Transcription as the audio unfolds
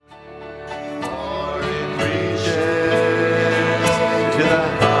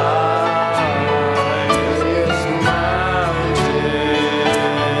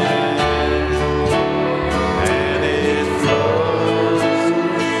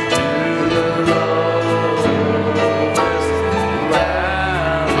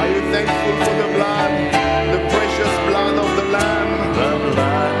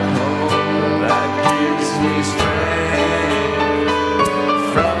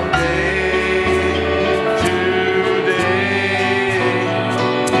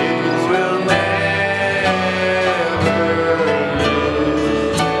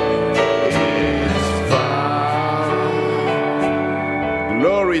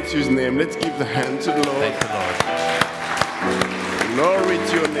Glory to his name. Let's give the hand to the Lord. Thank you, Lord. Glory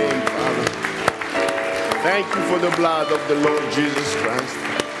to your name, Father. Thank you for the blood of the Lord Jesus Christ.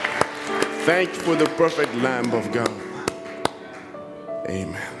 Thank you for the perfect Lamb of God.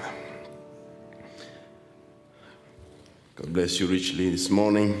 Amen. God bless you richly this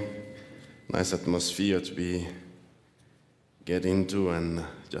morning. Nice atmosphere to get into, and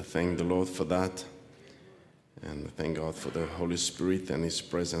just thank the Lord for that. And thank God for the Holy Spirit and his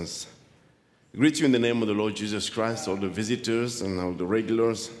presence. I greet you in the name of the Lord Jesus Christ, all the visitors and all the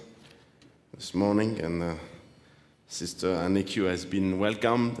regulars this morning. And Sister Aniku has been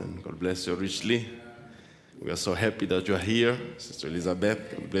welcomed, and God bless you richly. We are so happy that you are here. Sister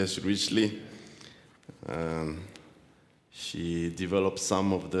Elizabeth, God bless you richly. She developed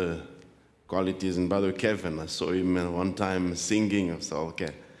some of the qualities in Brother Kevin. I saw him one time singing. I said, okay,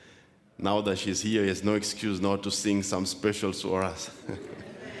 now that she's here, he has no excuse not to sing some specials for us.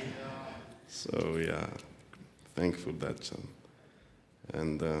 So we are thankful that,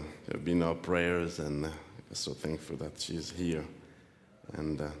 and have been our prayers, and so thankful that she's here.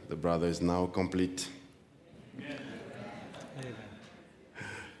 And the brother is now complete. Amen.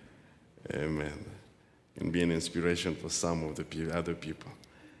 Amen. Can be an inspiration for some of the other people.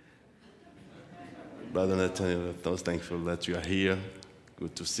 Brother Nathaniel, I was thankful that you are here.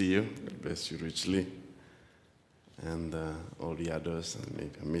 Good to see you. God bless you richly. And all the others,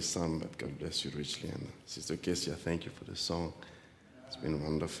 maybe I missed some, but God bless you richly. And Sister Casey, I thank you for the song. It's been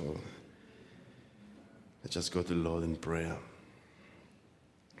wonderful. Let's just go to the Lord in prayer.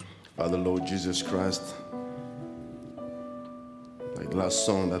 Father, Lord Jesus Christ, like the last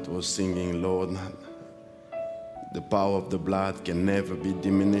song that was singing, Lord, the power of the blood can never be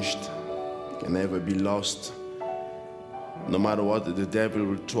diminished, can never be lost. No matter what the devil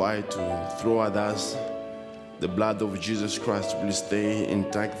will try to throw at us, the blood of Jesus Christ will stay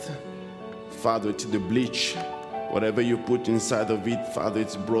intact. Father, to the bleach, whatever you put inside of it, Father,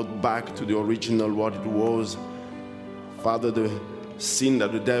 it's brought back to the original what it was. Father, the sin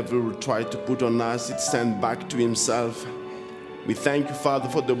that the devil will try to put on us, it's sent back to himself. We thank you, Father,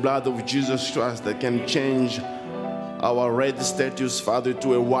 for the blood of Jesus Christ that can change our red status, Father,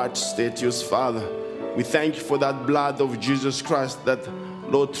 to a white status, Father. We thank you for that blood of Jesus Christ that,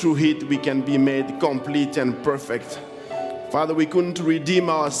 Lord, through it we can be made complete and perfect. Father, we couldn't redeem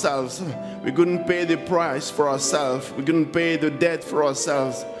ourselves. We couldn't pay the price for ourselves. We couldn't pay the debt for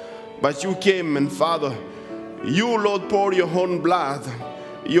ourselves. But you came, and Father, you, Lord, poured your own blood,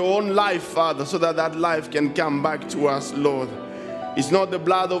 your own life, Father, so that that life can come back to us, Lord. It's not the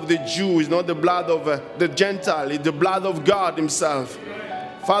blood of the Jew, it's not the blood of the Gentile, it's the blood of God himself.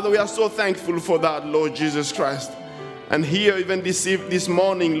 Father, we are so thankful for that, Lord Jesus Christ. And here, even this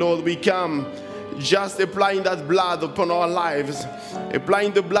morning, Lord, we come just applying that blood upon our lives,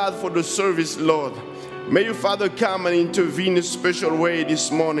 applying the blood for the service, Lord. May you, Father, come and intervene in a special way this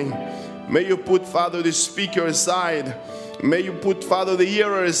morning. May you put, Father, the speaker aside. May you put, Father, the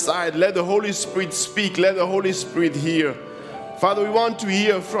hearer aside. Let the Holy Spirit speak. Let the Holy Spirit hear. Father, we want to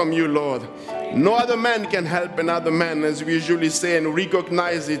hear from you, Lord. No other man can help another man, as we usually say and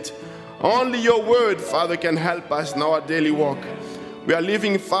recognize it. Only your word, Father, can help us in our daily walk. We are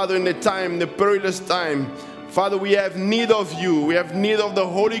living, Father, in the perilous time. Father, we have need of you. We have need of the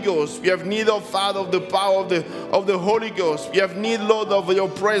Holy Ghost. We have need of, Father, of the power of the Holy Ghost. We have need, Lord, of your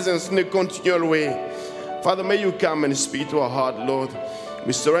presence in a continual way. Father, may you come and speak to our heart, Lord.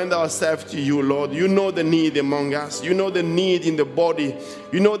 We surrender ourselves to you, Lord. You know the need among us. You know the need in the body.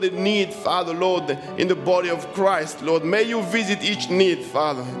 You know the need, Father, Lord, in the body of Christ, Lord. May you visit each need,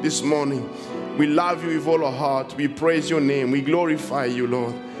 Father, this morning. We love you with all our heart. We praise your name. We glorify you,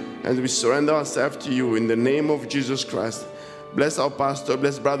 Lord. And we surrender ourselves to you in the name of Jesus Christ. Bless our pastor.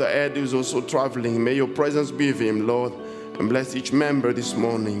 Bless Brother Ed, who's also traveling. May your presence be with him, Lord. And bless each member this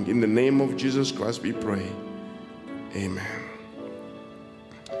morning. In the name of Jesus Christ we pray. Amen.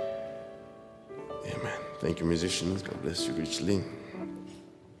 Amen. Thank you, musicians. God bless you richly.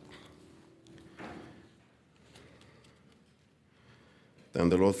 Thank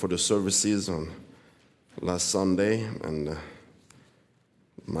the Lord for the services on last Sunday and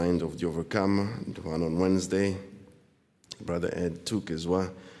Mind of the Overcomer, the one on Wednesday. Brother Ed took as well.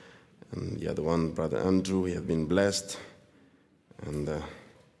 And the other one, Brother Andrew, we have been blessed. And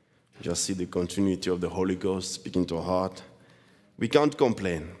just see the continuity of the Holy Ghost speaking to our heart. We can't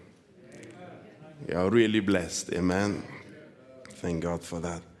complain. We are really blessed. Amen. Thank God for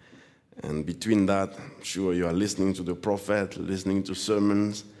that. And between that, I'm sure you are listening to the prophet, listening to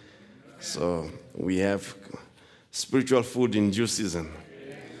sermons. So we have spiritual food in due season.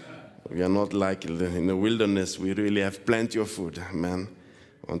 We are not like in the wilderness. We really have plenty of food. Amen.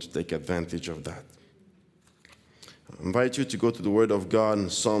 I want to take advantage of that. I invite you to go to the Word of God in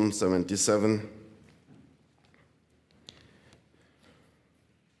Psalm 77.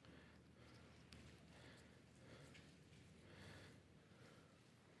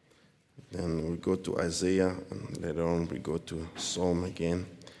 Then we'll go to Isaiah, and later on we go to Psalm again.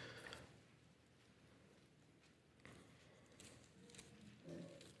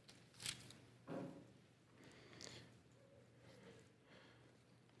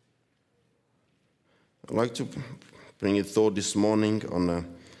 I'd like to bring a thought this morning on the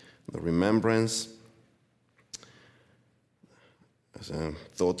remembrance as a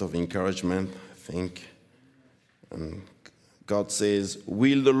thought of encouragement, I think. And God says,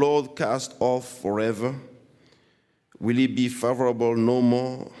 will the Lord cast off forever? Will he be favorable no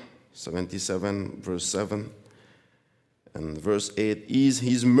more? 77, verse 7. And verse 8, is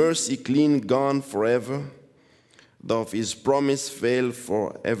his mercy clean gone forever? Doth his promise fail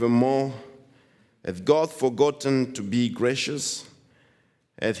forevermore? Hath God forgotten to be gracious?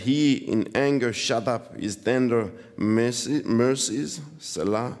 Hath he in anger shut up his tender mercies?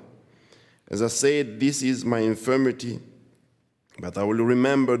 Selah. As I said, this is my infirmity, but I will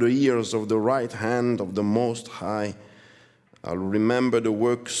remember the years of the right hand of the Most High. I will remember the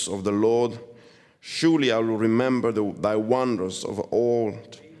works of the Lord. Surely I will remember thy wonders of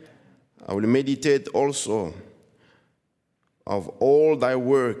old. I will meditate also of all thy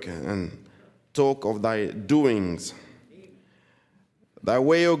work and talk of thy doings. Thy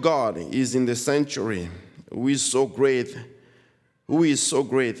way, O God, is in the sanctuary. Who is so great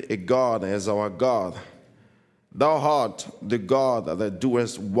a God as our God? Thou art the God that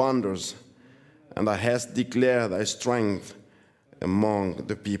doest wonders, and thou hast declared thy strength among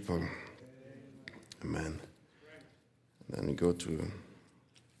the people. Amen. Then we go to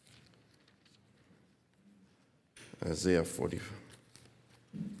Isaiah 43.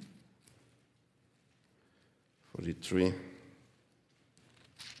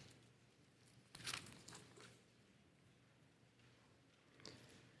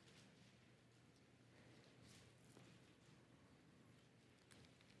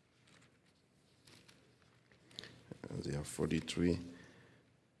 Isaiah 43,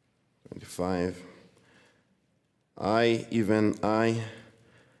 25. I, even I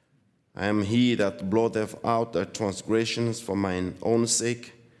am he that blotteth out thy transgressions for mine own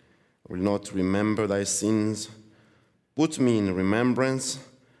sake. I will not remember thy sins. Put me in remembrance.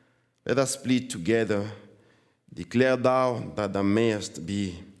 Let us plead together. Declare thou that thou mayest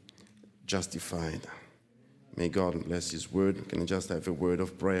be justified. May God bless his word. Can I just have a word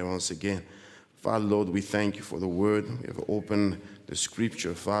of prayer once again? Father, Lord, we thank you for the word. We have opened the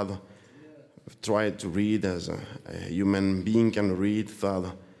scripture, Father. We've tried to read as a human being can read,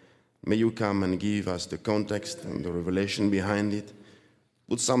 Father. May you come and give us the context and the revelation behind it.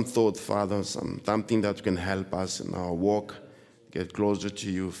 Put some thought, Father, something that can help us in our walk, get closer to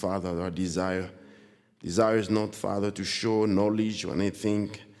you, Father, our desire. Desire is not, Father, to show knowledge or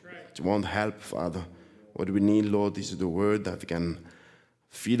anything. It won't help, Father. What we need, Lord, is the word that can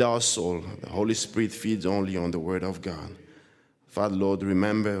feed our soul. The Holy Spirit feeds only on the word of God. Father, Lord,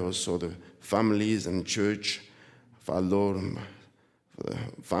 remember also the families and church. Father, Lord, for the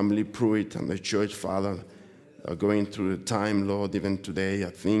family Pruitt and the church, Father, are going through the time, Lord, even today.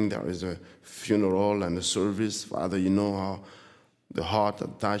 I think there is a funeral and a service. Father, you know how the heart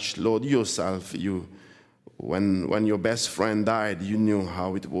attached. Lord, yourself, when your best friend died, you knew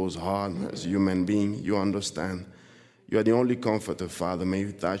how it was hard as a human being. You understand. You are the only comforter, Father. May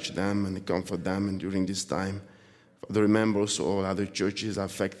you touch them and comfort them and during this time. Father, remember also all other churches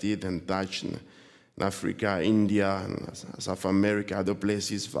affected and touched in Africa, India, and South America, other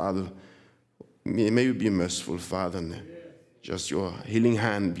places, Father. May you be merciful, Father, and just your healing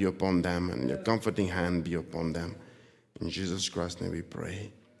hand be upon them and your comforting hand be upon them. In Jesus Christ's name we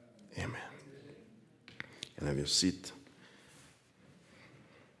pray. Amen. And have your seat.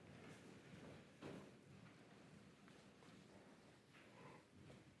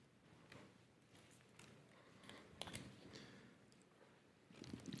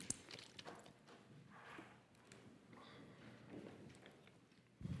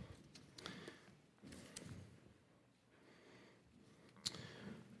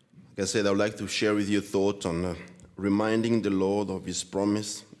 Like I said, I would like to share with you a thought on reminding the Lord of his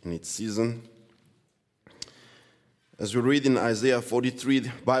promise in its season. As we read in Isaiah 43,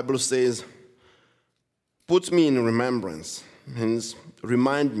 the Bible says, put me in remembrance, means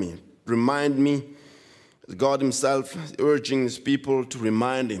remind me. God himself urging his people to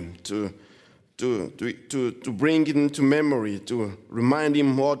remind him, to bring it into memory, to remind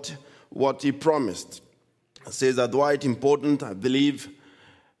him what he promised. It says that quite important, I believe,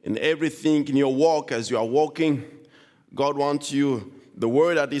 in everything in your walk as you are walking. God wants you, the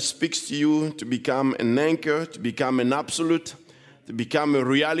word that He speaks to you, to become an anchor, to become an absolute, to become a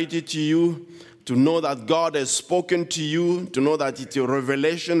reality to you, to know that God has spoken to you, to know that it's a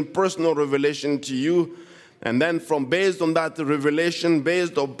revelation, personal revelation to you. And then based on that revelation,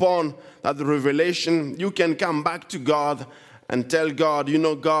 based upon that revelation, you can come back to God and tell God, you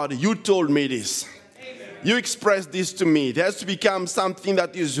know, God, you told me this. Amen. You expressed this to me. It has to become something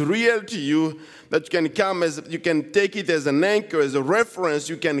that is real to you, that you can take it as an anchor, as a reference.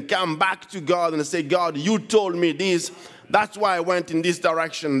 You can come back to God and say, God, you told me this. That's why I went in this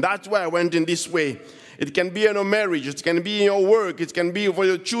direction. That's why I went in this way. It can be in your marriage. It can be in your work. It can be for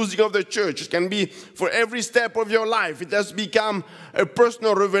your choosing of the church. It can be for every step of your life. It has become a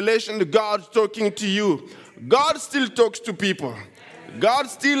personal revelation that God's talking to you. God still talks to people. God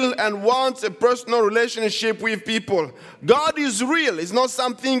still and wants a personal relationship with people. God is real. It's not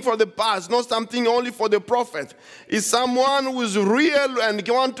something for the past, not something only for the prophet. It's someone who is real and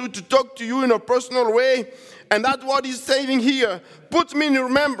wants to talk to you in a personal way. And that's what He's saying here. Put me in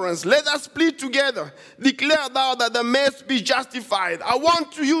remembrance. Let us plead together. Declare thou that the mayest be justified. I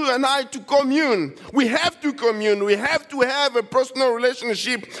want you and I to commune. We have to commune. We have to have a personal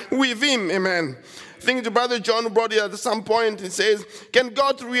relationship with Him. Amen. I think the brother John brought it at some point. He says, can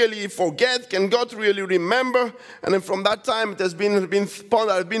God really forget? Can God really remember? And then from that time, it has been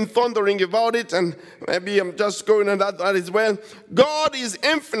thundering about it. And maybe I'm just going on that as well. God is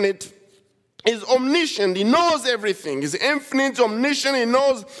infinite. He's omniscient. He knows everything. He's infinite, omniscient. He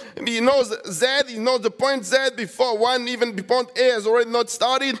knows Z. He knows the point Z before one, even before A has already not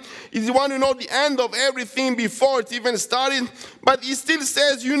started. He's the one who knows the end of everything before it even started. But He still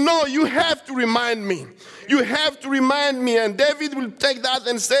says, you have to remind me. You have to remind me. And David will take that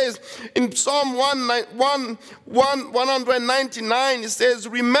and says in Psalm 199, he says,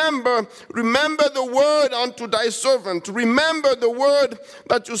 remember the word unto thy servant. Remember the word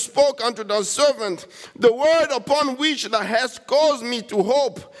that you spoke unto thy servant, the word upon which thou hast caused me to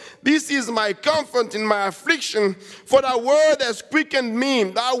hope. This is my comfort in my affliction, for thy word has quickened me.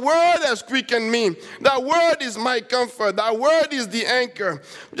 Thy word has quickened me. Thy word is my comfort. Thy word is the anchor.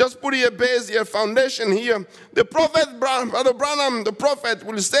 Just put here a base here, foundation here. The prophet, Brother Branham, the prophet,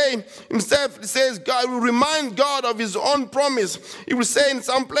 will say himself, he says, God will remind God of His own promise. He will say in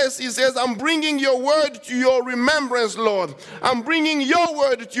some place, He says, I'm bringing your word to your remembrance, Lord. I'm bringing your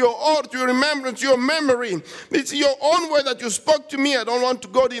word to your remembrance, to your memory. It's your own word that you spoke to me. I don't want to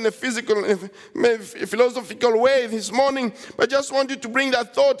go in a philosophical way this morning, but I just want you to bring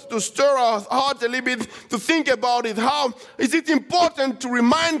that thought to stir our heart a little bit, to think about it. How is it important to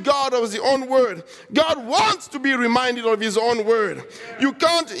remind God of His own word? God wants to be reminded of His own word. I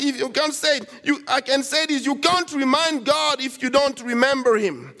can say this, you can't remind God if you don't remember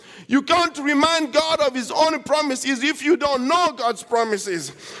Him. You can't remind God of His own promises if you don't know God's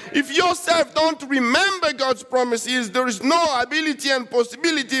promises. If yourself don't remember God's promises, there is no ability and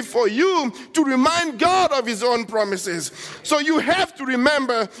possibility for you to remind God of His own promises. So you have to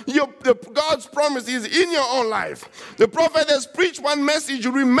remember God's promises in your own life. The prophet has preached one message,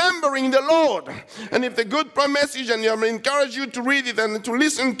 remembering the Lord. And if the good message, and I encourage you to read it and to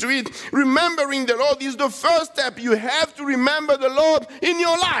listen to it, remembering the Lord is the first step. You have to remember the Lord in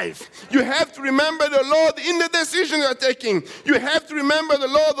your life. You have to remember the Lord in the decision you're taking. You have to remember the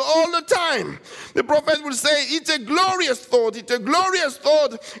Lord all the time. The prophet will say, it's a glorious thought. It's a glorious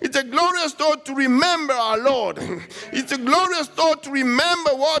thought. It's a glorious thought to remember our Lord. It's a glorious thought to remember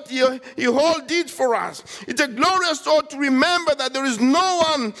what He all did for us. It's a glorious thought to remember that there is no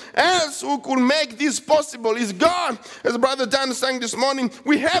one else who could make this possible. It's God. As Brother Dan sang this morning,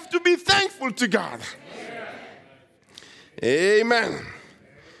 we have to be thankful to God. Amen.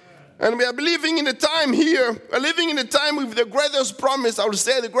 And we are living in a time here, we're living in a time with the greatest promise, I would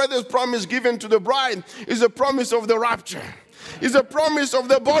say the greatest promise given to the bride is the promise of the rapture. It's a promise of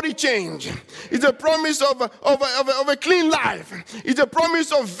the body change. It's a promise of a clean life. It's a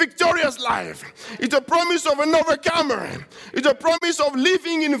promise of victorious life. It's a promise of an overcomer. It's a promise of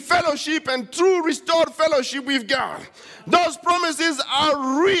living in fellowship and true restored fellowship with God. Those promises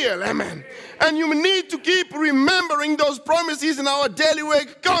are real, amen. And you need to keep remembering those promises in our daily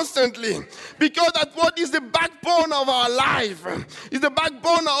work constantly. Because that's what is the backbone of our life. It's the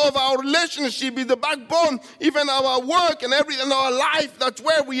backbone of our relationship. It's the backbone even of our work and everything in our life. That's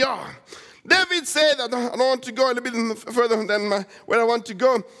where we are. David said, I don't want to go a little bit further than where I want to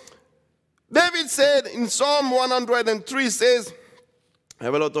go. David said in Psalm 103 says, I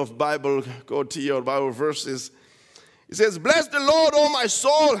have a lot of Bible quote here, Bible verses. He says, bless the Lord, O my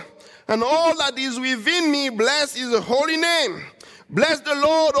soul, and all that is within me, bless His holy name. Bless the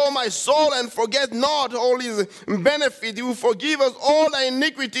Lord, O my soul, and forget not all his benefit. He will forgive us all thy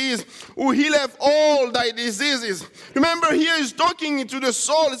iniquities, who healeth all thy diseases. Remember, here he's talking to the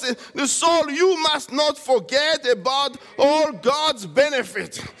soul. He says, the soul, you must not forget about all God's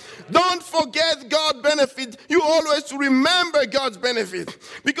benefit. Don't forget God's benefit. You always to remember God's benefit.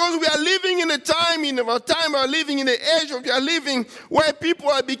 Because we are living in a time, we are living in the age of we are living where people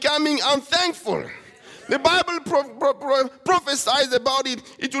are becoming unthankful. The Bible prophesies about it.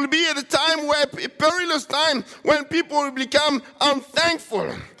 It will be at a time where, a perilous time, when people will become unthankful.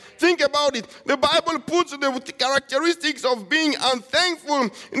 Think about it. The Bible puts the characteristics of being unthankful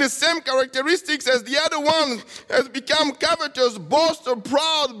in the same characteristics as the other one, has become covetous, boaster,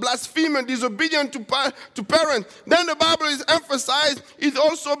 proud, blasphemer, disobedient to parents. Then the Bible is emphasized, it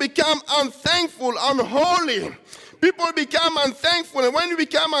also become unthankful, unholy. People become unthankful, and when you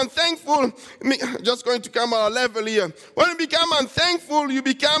become unthankful, just going to come at a level here. When you become unthankful, you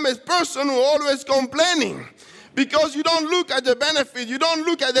become a person who always complaining. Because you don't look at the benefit, you don't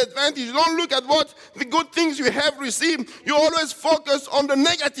look at the advantage, you don't look at what the good things you have received. You always focus on the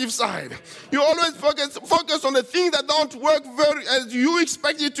negative side. You always focus on the things that don't work very as you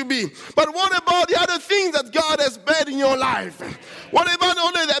expect it to be. But what about the other things that God has made in your life? What about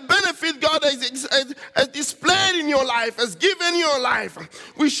all the benefit God has displayed in your life, has given your life?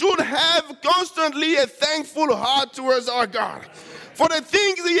 We should have constantly a thankful heart towards our God. For the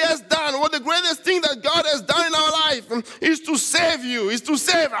things he has done, what the greatest thing that God has done in our life is to save you, is to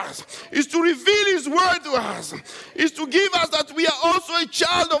save us, is to reveal his word to us, is to give us that we are also a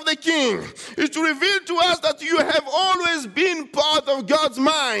child of the King, is to reveal to us that you have always been part of God's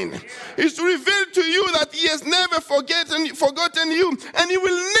mind, is to reveal to you that he has never forgotten you, and he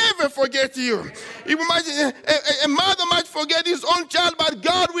will never forget you. A mother might forget his own child, but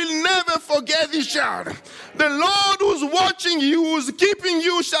God will never forget his child. The Lord who's watching you, who's keeping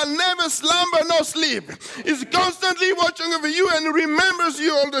you, shall never slumber nor sleep. He's constantly watching over you and remembers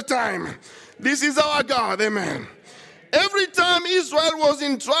you all the time. This is our God, amen. Every time Israel was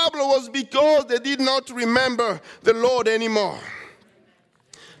in trouble was because they did not remember the Lord anymore.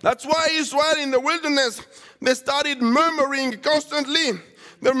 That's why Israel in the wilderness, they started murmuring constantly.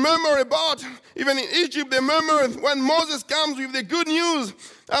 They murmur about, even in Egypt, they murmur when Moses comes with the good news,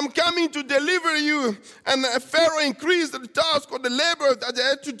 I'm coming to deliver you. And Pharaoh increased the task or the labor that they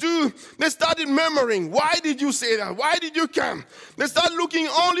had to do. They started murmuring, why did you say that? Why did you come? They started looking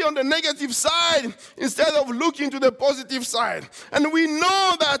only on the negative side instead of looking to the positive side. And we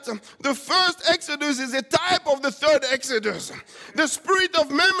know that the first Exodus is a type of the third Exodus. The spirit of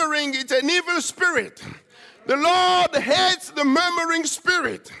murmuring is an evil spirit. The Lord hates the murmuring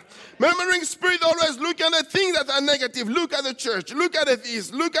spirit. Murmuring spirit always look at the things that are negative. Look at the church. Look at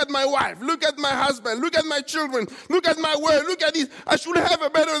this. Look at my wife. Look at my husband. Look at my children. Look at my word. Look at this. I should have a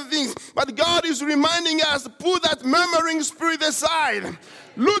better things. But God is reminding us, put that murmuring spirit aside.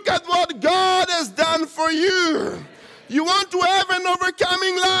 Look at what God has done for you. You want to have an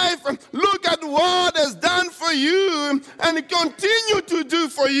overcoming life? Look at what has done for you and continue to do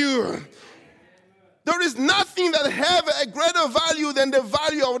for you. There is nothing that have a greater value than the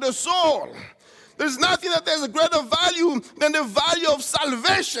value of the soul. There's nothing that has a greater value than the value of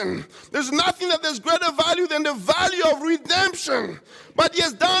salvation. There's nothing that has greater value than the value of redemption. But he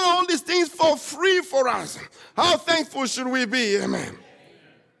has done all these things for free for us. How thankful should we be? Amen.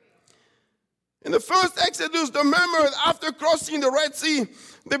 In the first Exodus, they murmured after crossing the Red Sea.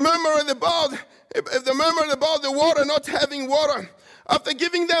 They murmured about the water not having water. After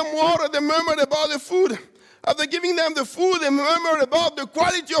giving them water, they murmured about the food. After giving them the food, they murmured about the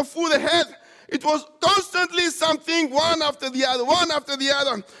quality of food they had. It was constantly something one after the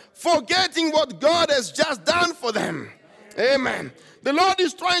other, forgetting what God has just done for them. Amen. The Lord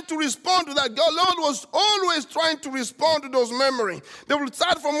is trying to respond to that. God, Lord was always trying to respond to those murmuring. They will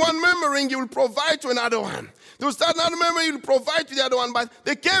start from one murmuring, He will provide to another one. They will start another murmuring, He will provide to the other one. But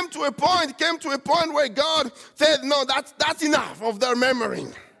they came to a point where God said, no, that's enough of their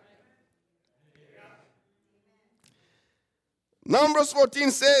murmuring. Numbers 14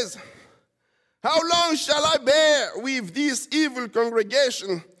 says, how long shall I bear with this evil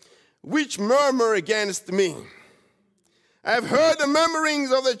congregation which murmur against me? I have heard the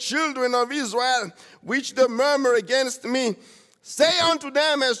murmurings of the children of Israel, which they murmur against me. Say unto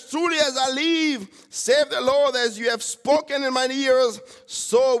them, as truly as I live, save the Lord, as you have spoken in mine ears,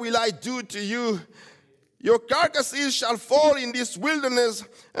 so will I do to you. Your carcasses shall fall in this wilderness,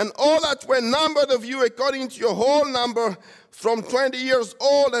 and all that were numbered of you according to your whole number, from 20 years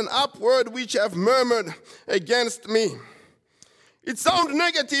old and upward, which have murmured against me. It sounds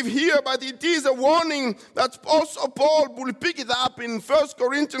negative here, but it is a warning that also Paul will pick it up in 1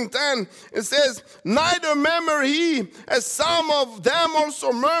 Corinthians 10. It says, neither murmur he, as some of them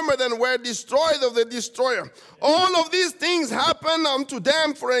also murmured and were destroyed of the destroyer. All of these things happen unto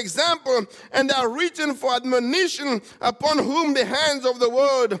them for example, and are written for admonition, upon whom the hands of the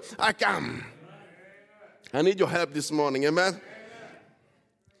word are come. I need your help this morning, amen?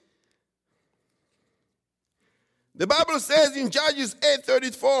 The Bible says in Judges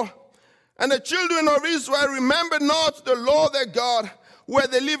 8:34, and the children of Israel remembered not the Lord their God, who had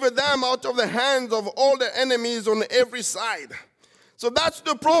delivered them out of the hands of all their enemies on every side. So that's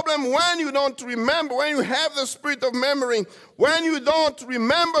the problem when you don't remember, when you have the spirit of memory, when you don't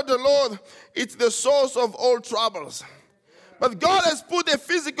remember the Lord, it's the source of all troubles. But God has put a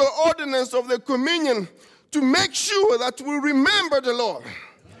physical ordinance of the communion to make sure that we remember the Lord.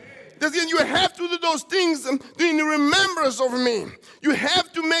 You have to do those things in remembrance of me. You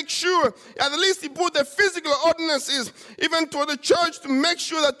have to make sure, at least he put the physical ordinances even to the church to make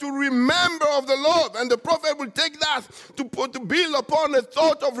sure that you remember of the Lord. And the prophet will take that to build upon the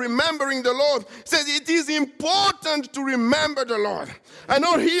thought of remembering the Lord. He says it is important to remember the Lord. I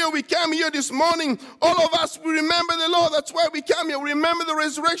know here we came here this morning, all of us, we remember the Lord. That's why we come here. We remember the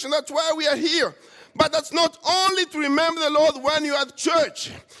resurrection. That's why we are here. But that's not only to remember the Lord when you're at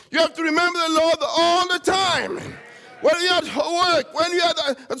church. You have to remember the Lord all the time. When you're at work, when you're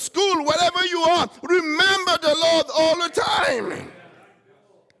at school, wherever you are, remember the Lord all the time.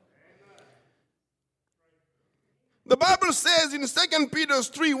 The Bible says in 2 Peter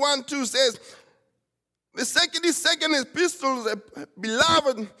 3:1-2 says, this second epistle,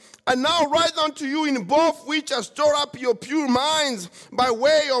 beloved, I now write unto you in both which I store up your pure minds by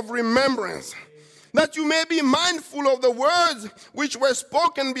way of remembrance, that you may be mindful of the words which were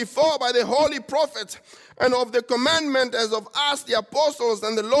spoken before by the holy prophets, and of the commandment as of us, the apostles,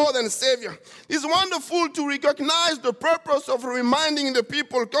 and the Lord and Savior. It's wonderful to recognize the purpose of reminding the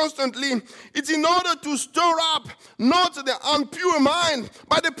people constantly. It's in order to stir up not the impure mind,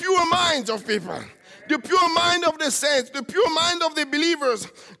 but the pure minds of people. The pure mind of the saints, the pure mind of the believers.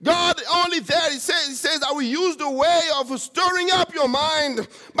 God only there, he says, I will use the way of stirring up your mind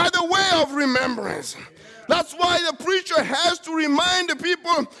by the way of remembrance. That's why the preacher has to remind the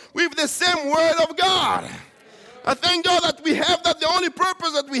people with the same word of God. I thank God that we have that. The only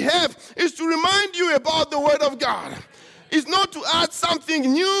purpose that we have is to remind you about the word of God. It's not to add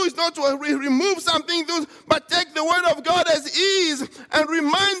something new. It's not to remove something, but take the word of God as is and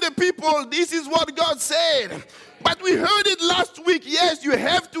remind the people this is what God said. But we heard it last week. Yes, you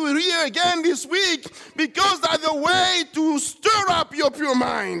have to hear again this week because that's the way to stir up your pure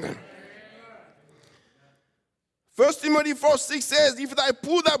mind. 1 Timothy 4:6 says, if I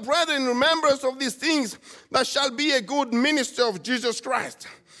put thy brethren in remembrance of these things, thou shalt be a good minister of Jesus Christ,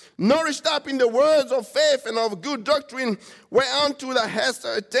 nourished up in the words of faith and of good doctrine, whereunto thou hast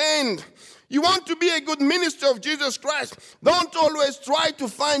attained. You want to be a good minister of Jesus Christ. Don't always try to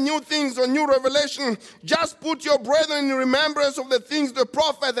find new things or new revelation. Just put your brethren in remembrance of the things the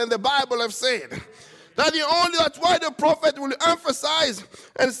prophet and the Bible have said. That's why the prophet will emphasize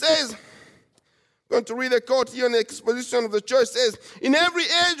and says, I'm going to read a quote here in the exposition of the church. Says, in every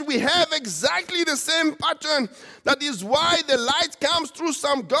age we have exactly the same pattern. That is why the light comes through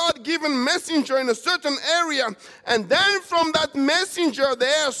some God-given messenger in a certain area. And then from that messenger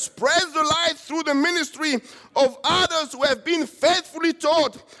there spreads the light through the ministry of others who have been faithfully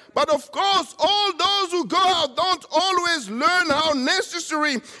taught. But of course, all those who go out don't always learn how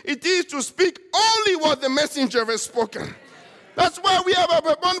necessary it is to speak only what the messenger has spoken. That's why we have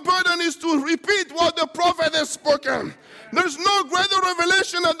one burden is to repeat what the prophet has spoken. There's no greater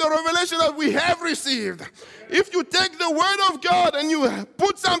revelation than the revelation that we have received. If you take the word of God and you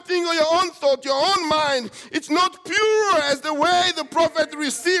put something on your own thought, your own mind, it's not pure as the way the prophet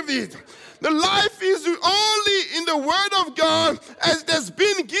received it. The life is only in the word of God as it has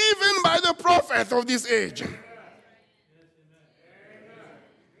been given by the prophet of this age.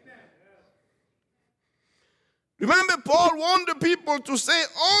 Remember, Paul warned the people to say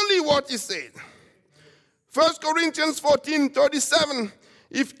only what he said. 1 Corinthians 14:37,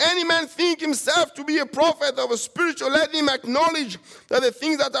 if any man think himself to be a prophet of a spiritual, let him acknowledge that the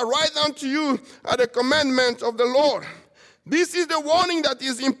things that I write unto you are the commandments of the Lord. This is the warning that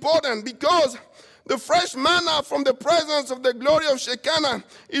is important because the fresh manna from the presence of the glory of Shekinah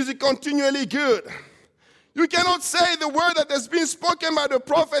is continually good. You cannot say the word that has been spoken by the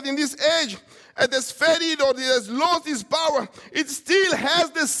prophet in this age it has faded or it has lost its power. It still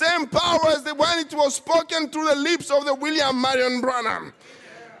has the same power as when it was spoken through the lips of the William Marion Branham.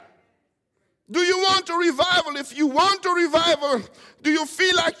 Do you want a revival? If you want a revival, do you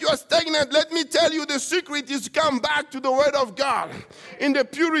feel like you are stagnant? Let me tell you, the secret is to come back to the Word of God, in the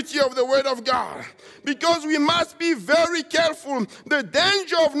purity of the Word of God. Because we must be very careful. The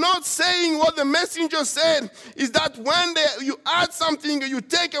danger of not saying what the messenger said is that when you add something, you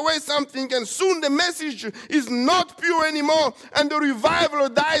take away something, and soon the message is not pure anymore, and the revival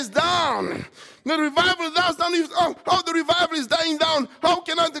dies down. The revival dies down. How the revival is dying down? How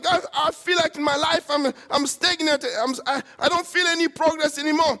can I feel like in my life I'm stagnant. I don't feel any progress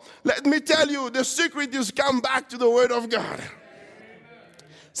anymore. Let me tell you, the secret is come back to the Word of God.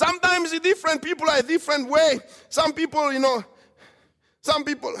 Sometimes different people are a different way. Some people,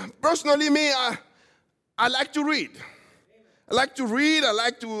 personally me, I like to read. I like to read, I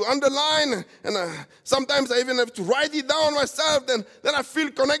like to underline, and sometimes I even have to write it down myself, then I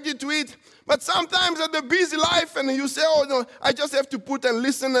feel connected to it. But sometimes at the busy life, and you say, oh, no, I just have to put and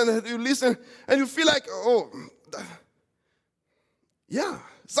listen, and you listen, and you feel like,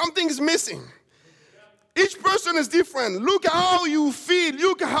 something's missing. Each person is different. Look how you feel.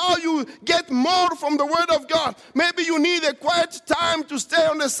 Look how you get more from the Word of God. Maybe you need a quiet time to stay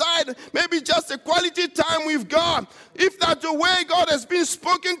on the side. Maybe just a quality time with God. If that's the way God has been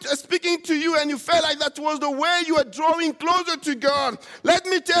speaking to you, and you felt like that was the way you are drawing closer to God, let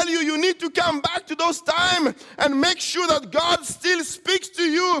me tell you, you need to come back to those times and make sure that God still speaks to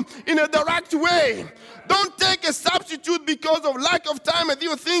you in a direct way. Don't take a substitute because of lack of time and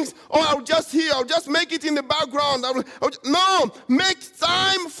do things, I'll just make it in the background. No, make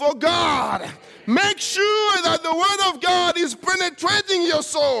time for God. Make sure that the Word of God is penetrating your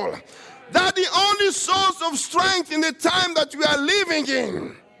soul. That's the only source of strength in the time that we are living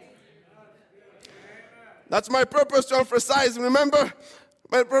in. That's my purpose to emphasize. Remember,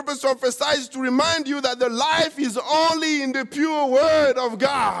 my purpose to emphasize is to remind you that the life is only in the pure Word of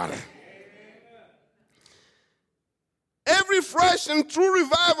God. Every fresh and true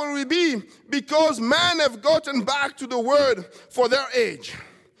revival will be because men have gotten back to the Word for their age.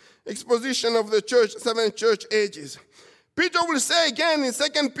 Exposition of the church, 7 church ages. Peter will say again in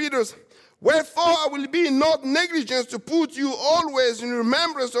 2 Peter, wherefore I will be not negligent to put you always in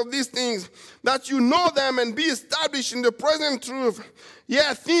remembrance of these things, that you know them and be established in the present truth. Yea,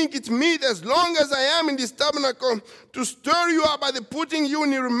 I think it meet, as long as I am in this tabernacle, to stir you up by the putting you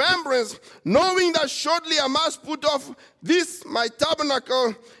in remembrance, knowing that shortly I must put off this my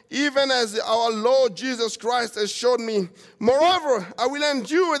tabernacle, even as our Lord Jesus Christ has showed me. Moreover, I will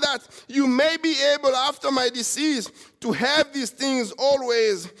endure that you may be able after my decease to have these things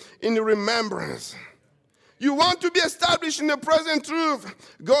always in remembrance. You want to be established in the present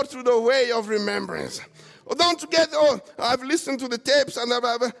truth, go through the way of remembrance. Don't get, I've listened to the tapes and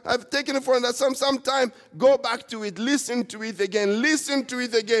I've taken it for some time. Go back to it, listen to it again,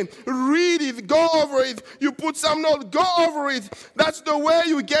 read it, go over it. You put some notes, go over it. That's the way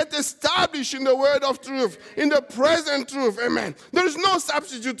you get established in the Word of truth, in the present truth. Amen. There is no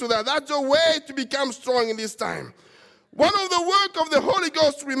substitute to that. That's the way to become strong in this time. One of the work of the Holy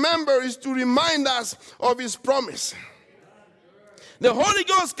Ghost, remember, is to remind us of His promise. The Holy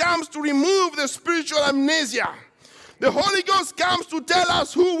Ghost comes to remove the spiritual amnesia. The Holy Ghost comes to tell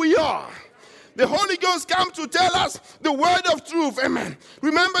us who we are. The Holy Ghost comes to tell us the word of truth. Amen.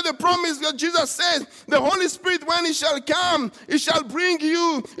 Remember the promise that Jesus said, the Holy Spirit, when He shall come, He shall bring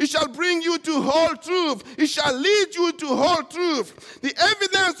you to whole truth. He shall lead you to whole truth. The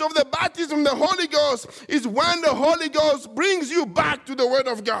evidence of the baptism of the Holy Ghost is when the Holy Ghost brings you back to the Word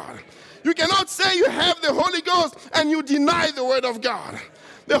of God. You cannot say you have the Holy Ghost and you deny the Word of God.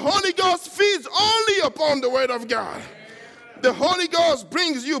 The Holy Ghost feeds only upon the Word of God. The Holy Ghost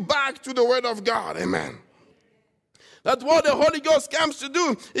brings you back to the Word of God. Amen. That's what the Holy Ghost comes to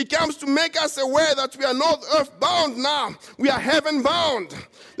do. He comes to make us aware that we are not earth-bound now. We are heaven-bound.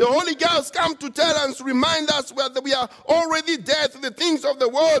 The Holy Ghost comes to tell us, remind us that we are already dead to the things of the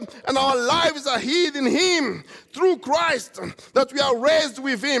world, and our lives are hid in Him through Christ, that we are raised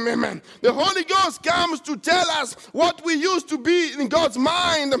with Him. Amen. The Holy Ghost comes to tell us what we used to be in God's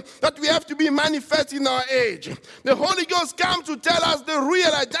mind, that we have to be manifest in our age. The Holy Ghost comes to tell us the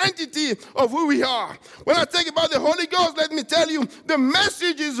real identity of who we are. When I think about the Holy Ghost, let me tell you, the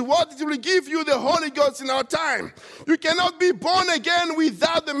message is what will give you the Holy Ghost in our time. You cannot be born again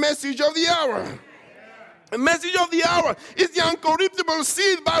without the message of the hour. The message of the hour is the incorruptible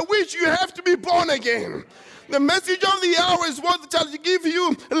seed by which you have to be born again. The message of the hour is what shall give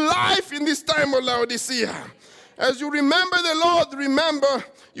you life in this time of Laodicea. As you remember the Lord, remember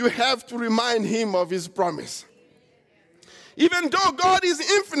you have to remind Him of His promise. Even though God is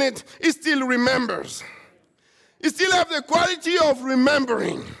infinite, He still remembers. He still has the quality of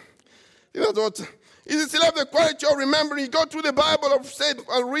remembering. You know what? Is it still have the quality of remembering? You go through the Bible,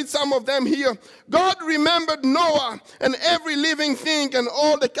 I'll read some of them here. God remembered Noah and every living thing and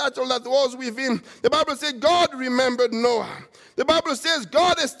all the cattle that was with him. The Bible says God remembered Noah. The Bible says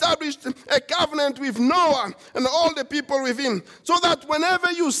God established a covenant with Noah and all the people with him, so that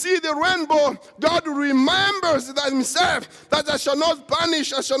whenever you see the rainbow, God remembers that himself, that I shall not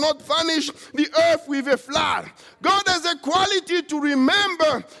punish the earth with a flood. God has a quality to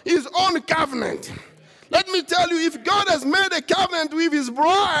remember his own covenant. Let me tell you, if God has made a covenant with his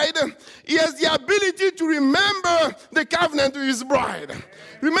bride, he has the ability to remember the covenant with his bride.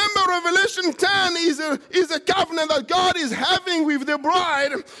 Remember, Revelation 10 is a covenant that God is having with the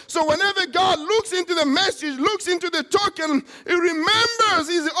bride. So whenever God looks into the message, looks into the token, he remembers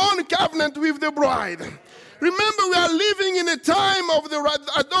his own covenant with the bride. Remember, we are living in a time of the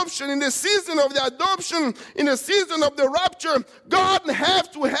adoption, in the season of the adoption, in the season of the rapture. God has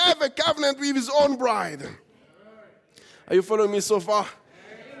to have a covenant with his own bride. Are you following me so far?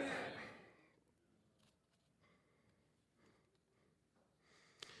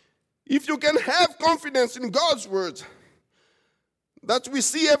 If you can have confidence in God's word that we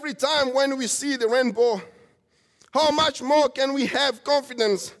see every time when we see the rainbow, how much more can we have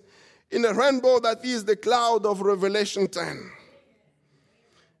confidence in the rainbow that is the cloud of Revelation 10?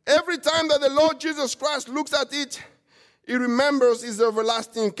 Every time that the Lord Jesus Christ looks at it, he remembers his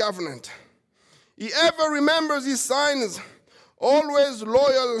everlasting covenant. He ever remembers his signs, always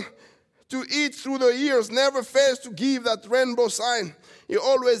loyal to it through the years, never fails to give that rainbow sign. He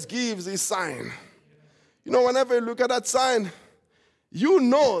always gives his sign. You know, whenever you look at that sign, you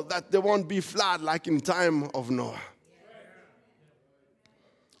know that there won't be flood like in time of Noah.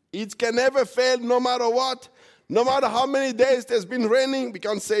 It can never fail no matter what. No matter how many days there's been raining. We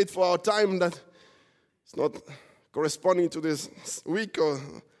can't say it for our time that it's not corresponding to this week or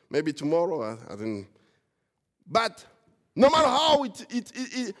maybe tomorrow. But no matter how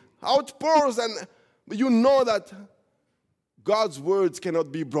it pours, and you know that God's words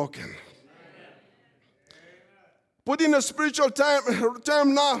cannot be broken. Put in a spiritual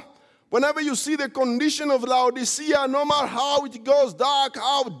term now. Whenever you see the condition of Laodicea, no matter how it goes dark,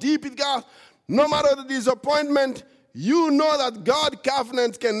 how deep it goes, no matter the disappointment, you know that God's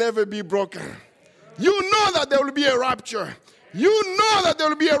covenant can never be broken. You know that there will be a rapture. You know that there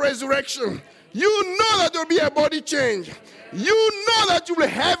will be a resurrection. You know that there will be a body change. You know that you will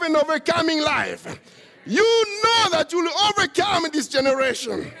have an overcoming life. You know that you will overcome this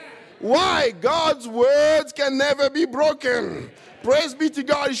generation. Why? God's words can never be broken. Praise be to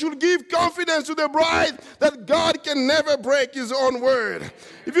God. You should give confidence to the bride that God can never break his own word.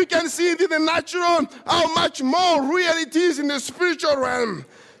 If you can see it in the natural, how much more real it is in the spiritual realm,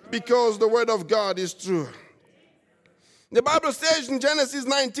 because the word of God is true. The Bible says in Genesis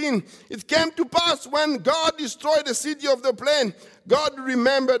 19, it came to pass when God destroyed the city of the plain, God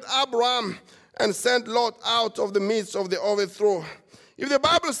remembered Abraham and sent Lot out of the midst of the overthrow. If the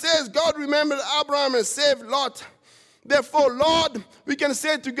Bible says God remembered Abraham and saved Lot, therefore, Lord, we can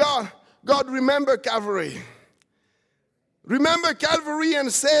say to God, God, remember Calvary. Remember Calvary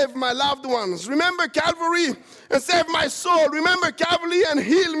and save my loved ones. Remember Calvary and save my soul. Remember Calvary and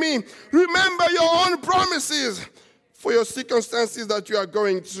heal me. Remember your own promises for your circumstances that you are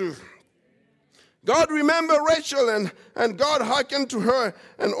going through. God remembered Rachel and God hearkened to her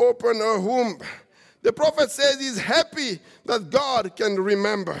and opened her womb. The prophet says he's happy that God can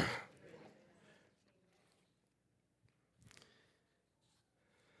remember.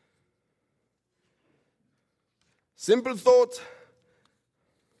 Simple thought,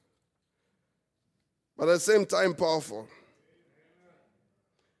 but at the same time powerful.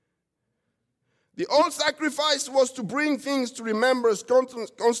 The old sacrifice was to bring things to remembrance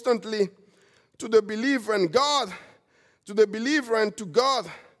constantly to the believer and God, to the believer and to God,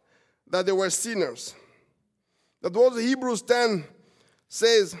 that they were sinners. That was Hebrews 10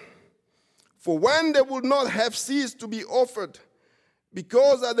 says, for when they would not have ceased to be offered,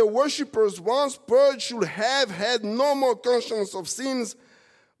 because that the worshippers once purged should have had no more conscience of sins,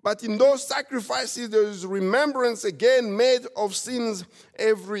 but in those sacrifices there is remembrance again made of sins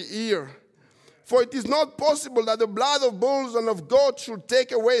every year. For it is not possible that the blood of bulls and of goats should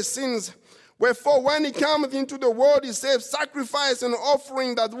take away sins. Wherefore when he cometh into the world, he saith, sacrifice and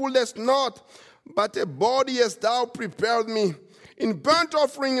offering that wouldest not, but a body hast thou prepared me. In burnt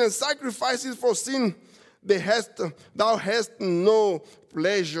offering and sacrifices for sin, thou hast no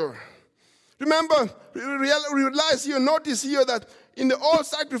pleasure. Remember, realize here, notice here that in the old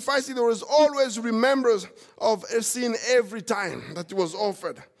sacrifices there was always remembrance of a sin every time that it was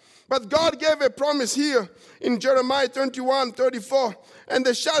offered. But God gave a promise here in Jeremiah 21:34. And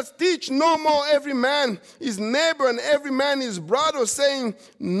they shall teach no more every man his neighbor and every man his brother, saying,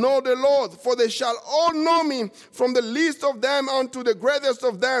 Know the Lord. For they shall all know me, from the least of them unto the greatest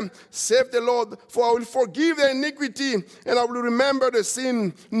of them, saith the Lord. For I will forgive their iniquity, and I will remember the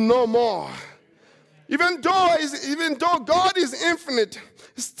sin no more. Even though God is infinite,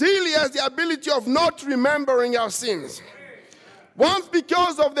 still He has the ability of not remembering our sins. Once,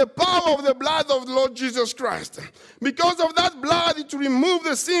 because of the power of the blood of the Lord Jesus Christ. Because of that blood, it removes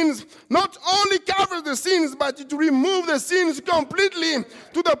the sins. Not only covers the sins, but it removes the sins completely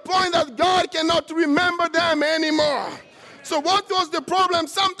to the point that God cannot remember them anymore. So what was the problem?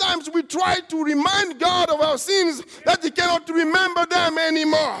 Sometimes we try to remind God of our sins that He cannot remember them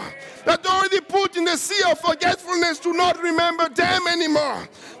anymore. That already put in the sea of forgetfulness to not remember them anymore.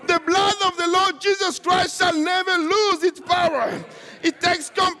 The blood of the Lord Jesus Christ shall never lose its power. It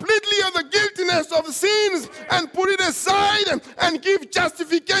takes completely of the guiltiness of sins and put it aside and give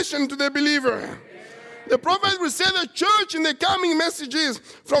justification to the believer. The prophet will say the church in the coming messages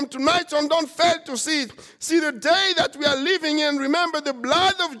from tonight on, don't fail to see it. See the day that we are living in. Remember, the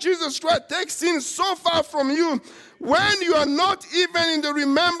blood of Jesus Christ takes sin so far from you when you are not even in the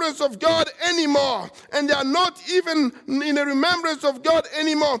remembrance of God anymore, and they are not even in the remembrance of God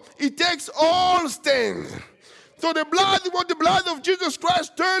anymore. It takes all stains. So the blood of Jesus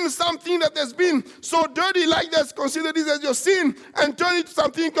Christ turns something that has been so dirty like this, consider this as your sin, and turn it to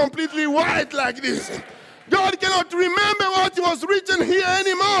something completely white like this. God cannot remember what was written here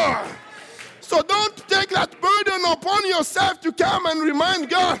anymore. So don't take that burden upon yourself to come and remind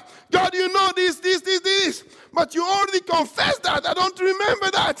God, God, you know this. But you already confessed that. I don't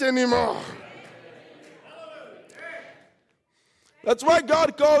remember that anymore. That's why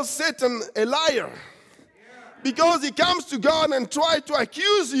God calls Satan a liar. Because he comes to God and tries to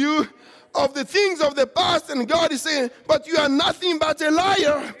accuse you of the things of the past, and God is saying, but you are nothing but a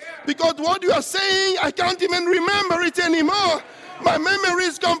liar. Because what you are saying, I can't even remember it anymore. My memory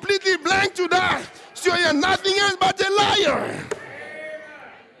is completely blank to that. So you are nothing else but a liar.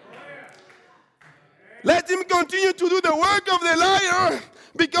 Let him continue to do the work of the liar,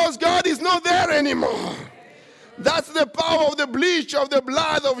 because God is not there anymore. That's the power of the bleach of the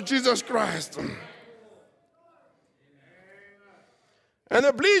blood of Jesus Christ. And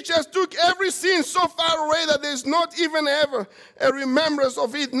the bleach has took every sin so far away that there is not even ever a remembrance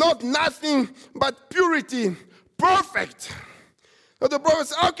of it. Not nothing but purity. Perfect. So the prophet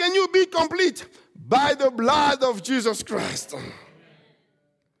says, how can you be complete? By the blood of Jesus Christ.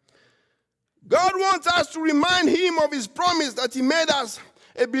 God wants us to remind Him of His promise that He made us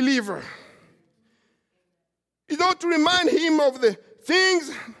a believer. It's not to remind Him of the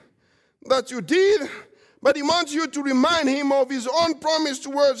things that you did, but He wants you to remind Him of His own promise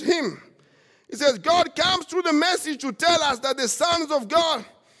towards Him. He says, God comes through the message to tell us that the sons of God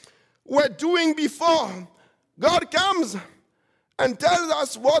were doing before. God comes and tells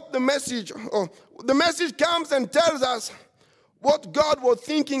us what the message comes and tells us what God was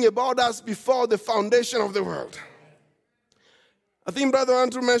thinking about us before the foundation of the world. I think Brother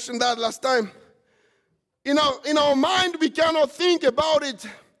Andrew mentioned that last time. In our mind, we cannot think about it.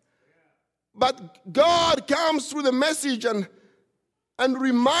 But God comes through the message and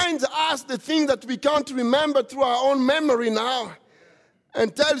reminds us the things that we can't remember through our own memory now.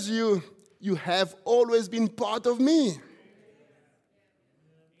 And tells you, you have always been part of me.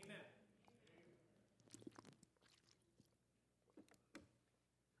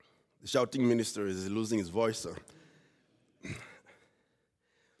 The shouting minister is losing his voice, so.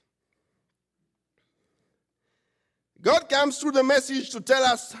 God comes through the message to tell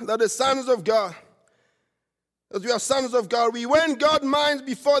us that the sons of God, that we are sons of God. We were in God's mind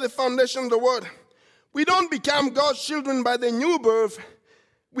before the foundation of the world. We don't become God's children by the new birth.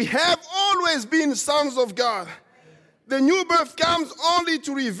 We have always been sons of God. The new birth comes only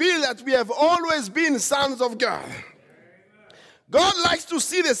to reveal that we have always been sons of God. God likes to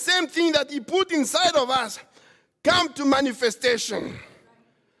see the same thing that He put inside of us come to manifestation.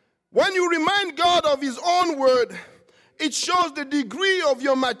 When you remind God of His own word, it shows the degree of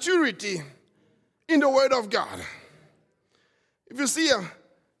your maturity in the Word of God. If you see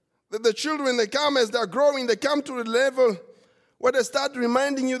that the children, they come as they're growing, they come to the level where they start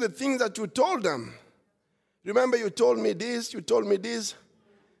reminding you the things that you told them. Remember, you told me this, you told me this.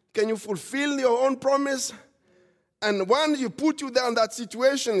 Can you fulfill your own promise? And when you put you down that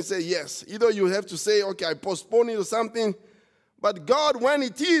situation, you say yes. Either you have to say, okay, I postpone it or something. But God, when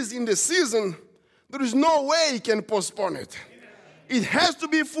it is in the season, there is no way He can postpone it. It has to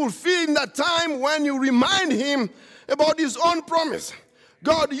be fulfilled in that time when you remind him about his own promise.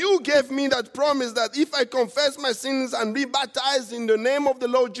 God, you gave me that promise that if I confess my sins and be baptized in the name of the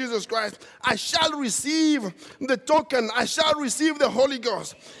Lord Jesus Christ, I shall receive the token. I shall receive the Holy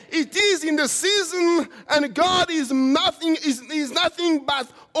Ghost. It is in the season, and God is nothing but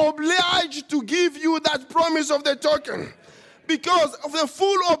obliged to give you that promise of the token. Because of the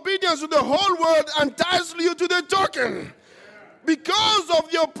full obedience to the whole world entitles you to the token. Because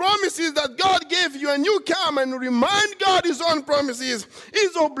of your promises that God gave you, and you come and remind God his own promises,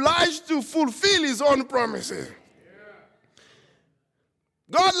 he's obliged to fulfill his own promises.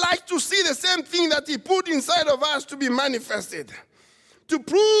 God likes to see the same thing that he put inside of us to be manifested. To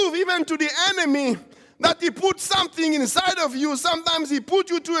prove even to the enemy that he put something inside of you. Sometimes he put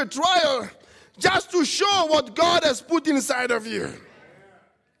you to a trial just to show what God has put inside of you.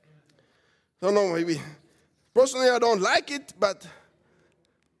 I don't know, maybe. Personally, I don't like it, but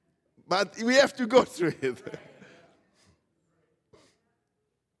we have to go through it.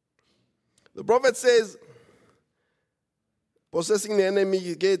 The prophet says, possessing the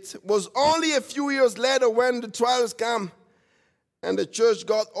enemy gate was only a few years later when the trials come and the church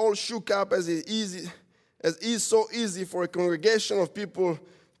got all shook up as is so easy for a congregation of people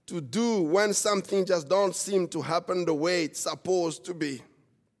to do when something just don't seem to happen the way it's supposed to be.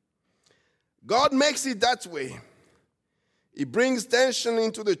 God makes it that way. He brings tension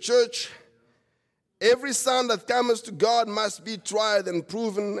into the church. Every son that comes to God must be tried and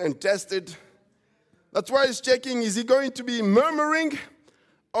proven and tested. That's why he's checking, is he going to be murmuring,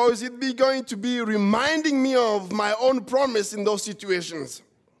 or is it going to be reminding me of my own promise in those situations?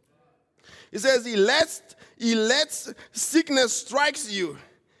 He says he lets sickness strikes you.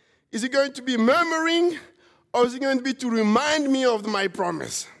 Is he going to be murmuring, or is he going to be to remind me of my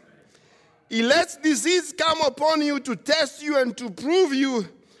promise? He lets disease come upon you to test you and to prove you,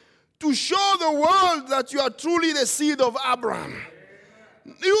 to show the world that you are truly the seed of Abraham.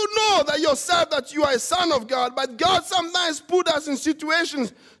 You know that yourself that you are a son of God, but God sometimes put us in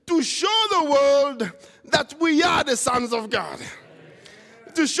situations to show the world that we are the sons of God.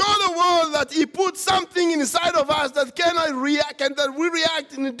 To show the world that he put something inside of us that cannot react, and that we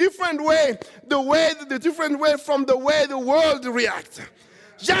react in a different way, the different way from the way the world reacts.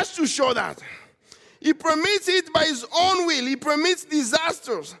 Just to show that. He permits it by his own will. He permits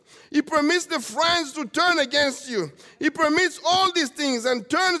disasters. He permits the friends to turn against you. He permits all these things and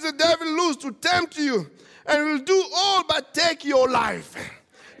turns the devil loose to tempt you, and will do all but take your life.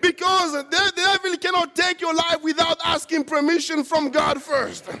 Because the devil cannot take your life without asking permission from God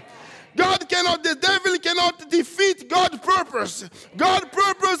first. The devil cannot defeat God's purpose. God's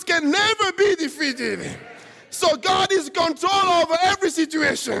purpose can never be defeated. So God is in control over every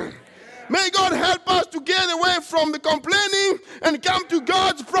situation. May God help us to get away from the complaining and come to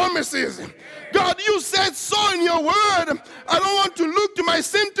God's promises. God, you said so in your word. I don't want to look to my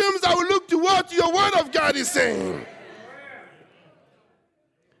symptoms. I will look to what your word of God is saying.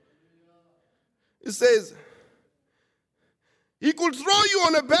 It says, he could throw you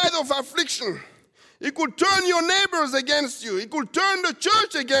on a bed of affliction. He could turn your neighbors against you. He could turn the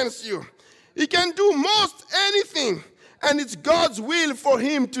church against you. He can do most anything, and it's God's will for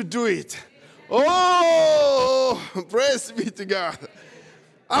him to do it. Oh, praise be to God.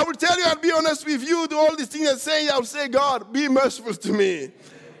 I will tell you, I'll be honest with you, to all these things I say, I'll say, God, be merciful to me.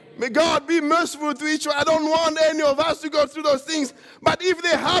 May God be merciful to each one. I don't want any of us to go through those things. But if they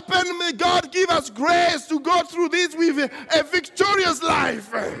happen, may God give us grace to go through this with a victorious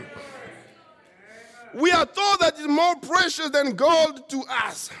life. We are told that it's more precious than gold to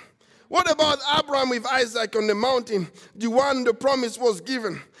us. What about Abraham with Isaac on the mountain, the one the promise was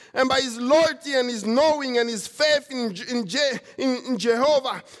given? And by his loyalty and his knowing and his faith in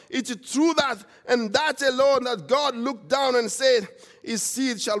Jehovah, it's through that and that alone that God looked down and said, his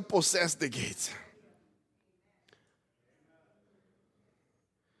seed shall possess the gate.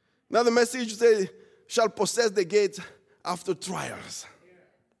 Now the message says, shall possess the gate after trials.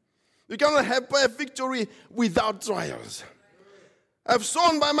 You cannot have a victory without trials. I've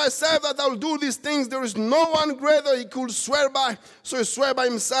sworn by myself that I'll do these things. There is no one greater he could swear by, so he swear by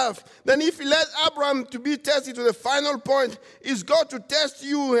himself. Then if he let Abraham to be tested to the final point, he's got to test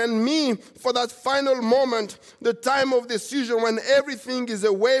you and me for that final moment, the time of decision when everything is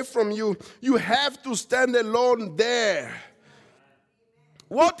away from you. You have to stand alone there.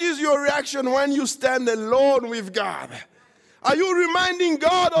 What is your reaction when you stand alone with God? Are you reminding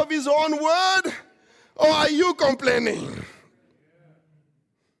God of his own word, or are you complaining?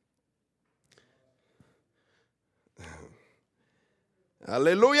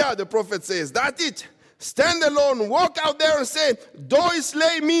 Hallelujah, the prophet says. That's it. Stand alone, walk out there and say, though he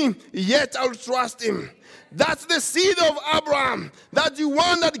slay me, yet I'll trust him. That's the seed of Abraham. That's the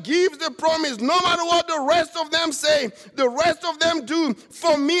one that gives the promise. No matter what the rest of them say, the rest of them do,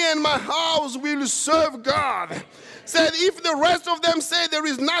 for me and my house will serve God. Said if the rest of them say there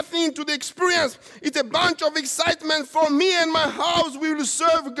is nothing to the experience, it's a bunch of excitement, for me and my house we will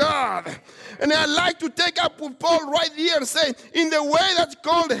serve God. And I like to take up with Paul right here and say, in the way that's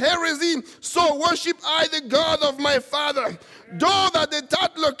called heresy, so worship I the God of my father. Though that the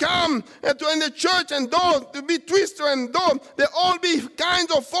tattler come in the church, and though to be twisted, and though there all be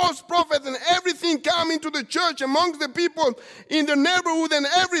kinds of false prophets and everything come into the church amongst the people in the neighborhood and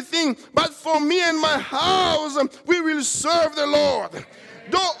everything, but for me and my house we will serve the Lord.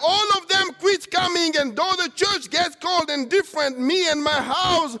 Though all of them quit coming, and though the church gets cold and different, me and my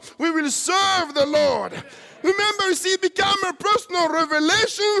house we will serve the Lord. Remember, you see, it becomes a personal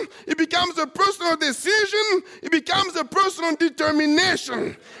revelation. It becomes a personal decision. It becomes a personal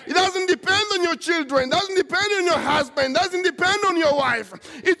determination. It doesn't depend on your children. It doesn't depend on your husband. It doesn't depend on your wife.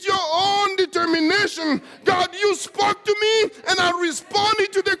 It's your own determination. God, you spoke to me, and I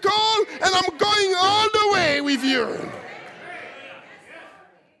responded to the call, and I'm going all the way with you.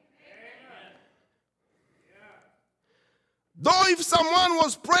 Though if someone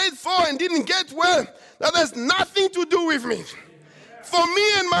was prayed for and didn't get well, that has nothing to do with me. For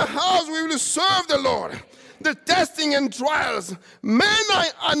me and my house, we will serve the Lord. The testing and trials. Men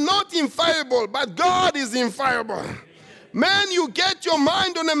are not infallible, but God is infallible. Man, you get your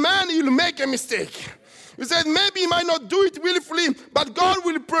mind on a man, you'll make a mistake. You said maybe he might not do it willfully, but God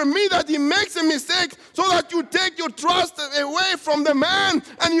will permit that he makes a mistake so that you take your trust away from the man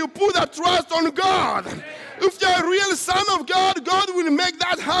and you put that trust on God. If you're a real son of God, God will make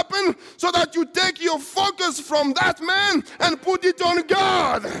that happen so that you take your focus from that man and put it on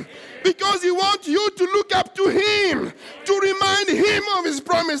God. Because he wants you to look up to him, to remind him of his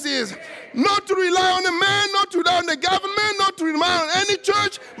promises. Not to rely on a man, not to rely on the government, not to rely on any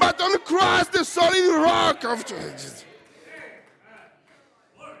church, but on Christ, the solid rock of churches.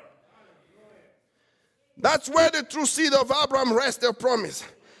 That's where the true seed of Abraham rests their promise.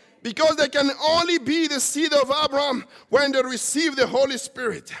 Because they can only be the seed of Abraham when they receive the Holy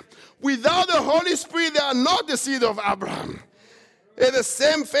Spirit. Without the Holy Spirit, they are not the seed of Abraham. And the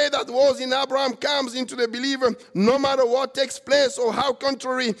same faith that was in Abraham comes into the believer, no matter what takes place or how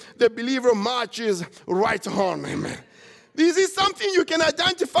contrary the believer marches right on. Amen. This is something you can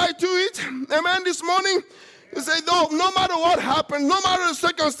identify to it. Amen. This morning, you say, no matter what happens, no matter the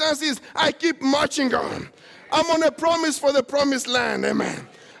circumstances, I keep marching on. I'm on a promise for the promised land. Amen.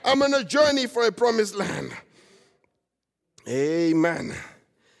 I'm on a journey for a promised land. Amen.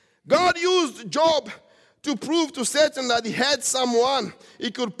 God used Job to prove to Satan that he had someone he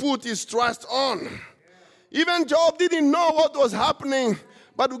could put his trust on. Even Job didn't know what was happening,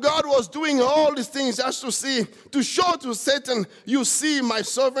 but God was doing all these things just to show to Satan, you see my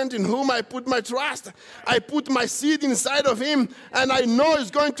servant in whom I put my trust. I put my seed inside of him, and I know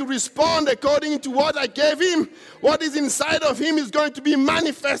he's going to respond according to what I gave him. What is inside of him is going to be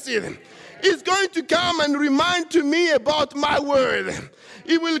manifested. He's going to come and remind to me about my word.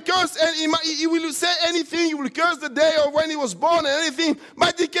 He will curse, and he will say anything. He will curse the day of when he was born and anything,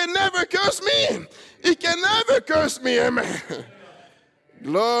 but he can never curse me. He can never curse me. Amen.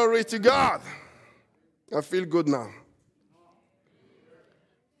 Glory to God. I feel good now.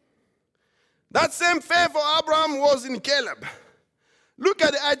 That same faith for Abraham was in Caleb. Look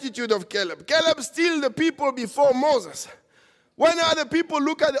at the attitude of Caleb. Caleb still the people before Moses. When other people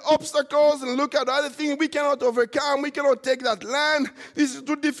look at the obstacles and look at other things we cannot overcome, we cannot take that land, this is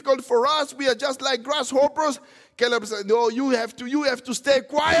too difficult for us, we are just like grasshoppers. Caleb said, no, you have to stay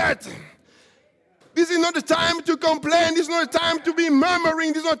quiet. This is not the time to complain. This is not the time to be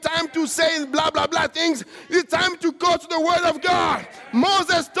murmuring. This is not time to say blah, blah, blah things. It's time to go to the word of God.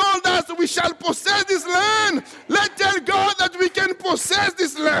 Moses told us we shall possess this land. Let's tell God that we can possess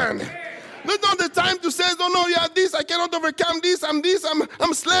this land. It's not the time to say, oh no, you have this, I cannot overcome this, I'm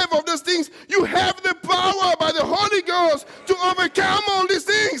slave of those things. You have the power by the Holy Ghost to overcome all these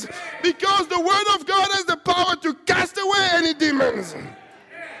things. Because the word of God has the power to cast away any demons.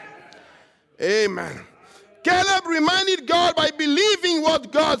 Amen. Caleb reminded God by believing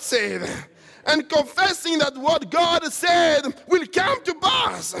what God said and confessing that what God said will come to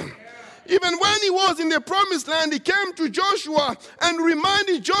pass. Even when he was in the promised land, he came to Joshua and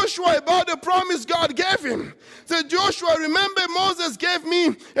reminded Joshua about the promise God gave him. He said, Joshua, remember Moses gave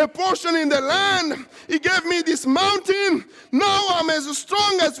me a portion in the land. He gave me this mountain. Now I'm as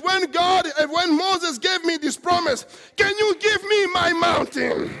strong as when Moses gave me this promise. Can you give me my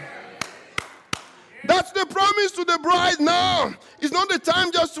mountain? That's the promise to the bride now. It's not the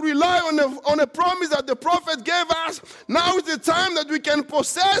time just to rely on a promise that the prophet gave us. Now is the time that we can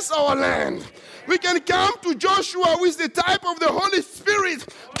possess our land. We can come to Joshua, who is the type of the Holy Spirit.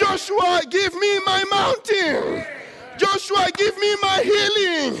 Joshua, give me my mountain. Joshua, give me my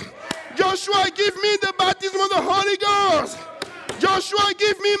healing. Joshua, give me the baptism of the Holy Ghost. Joshua,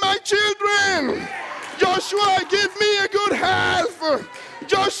 give me my children. Joshua, give me a good health.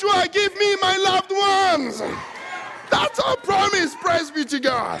 Joshua, give me my loved ones. That's our promise, praise be to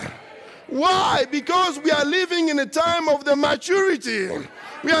God. Why? Because we are living in a time of the maturity.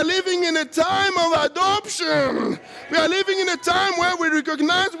 We are living in a time of adoption. We are living in a time where we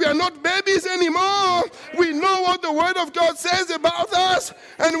recognize we are not babies anymore. We know what the Word of God says about us,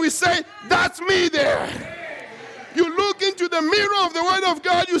 and we say, that's me there. You look into the mirror of the Word of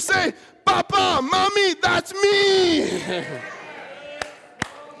God, you say, Papa, Mommy, that's me.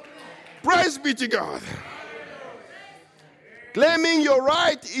 Praise be to God. Claiming your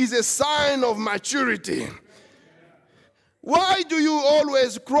right is a sign of maturity. Why do you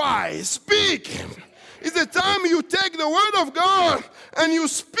always cry? Speak. It's the time you take the Word of God and you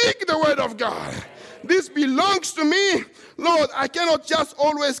speak the Word of God. This belongs to me. Lord, I cannot just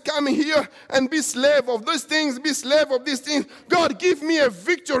always come here and be slave of these things, be slave of these things. God, give me a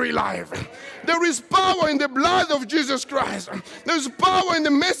victory life. There is power in the blood of Jesus Christ. There is power in the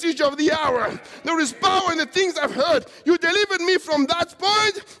message of the hour. There is power in the things I've heard. You delivered me from that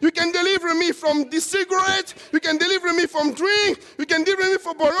point. You can deliver me from the cigarette. You can deliver me from drink. You can deliver me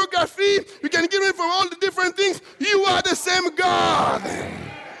from pornography. You can deliver me from all the different things. You are the same God.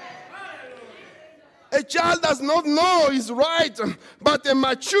 A child does not know his right, but a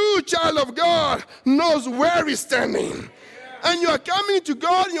mature child of God knows where he's standing. And you are coming to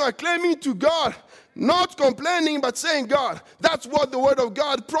God, you are claiming to God, not complaining, but saying, God, that's what the Word of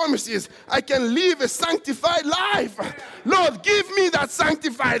God promises. I can live a sanctified life. Lord, give me that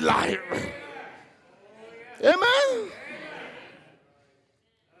sanctified life. Amen?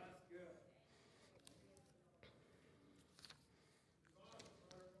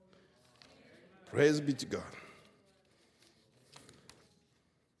 Praise be to God.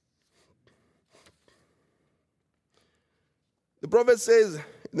 The prophet says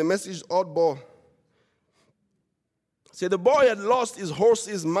in the message Oddball, the boy had lost his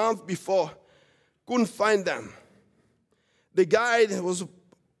horses month before, couldn't find them. The guide was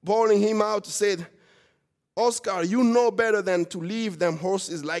calling him out, said, Oscar, you know better than to leave them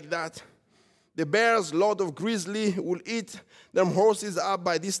horses like that. The bears, lot of grizzly, will eat them horses up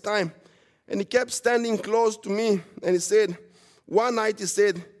by this time. And he kept standing close to me, and he said, one night he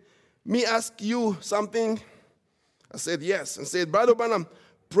said, me ask you something? I said, yes. And said, Brother Branham,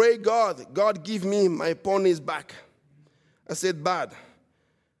 pray God, God give me my ponies back. I said, bad.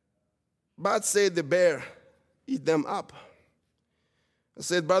 Bad said the bear, eat them up. I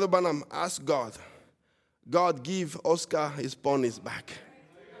said, Brother Branham, ask God. God give Oscar his ponies back.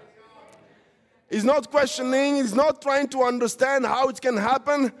 He's not questioning, he's not trying to understand how it can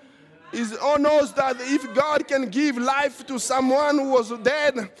happen. He knows that if God can give life to someone who was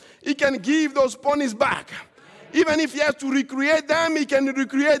dead, he can give those ponies back. Even if he has to recreate them, he can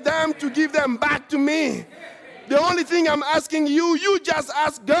recreate them to give them back to me. The only thing I'm asking you, you just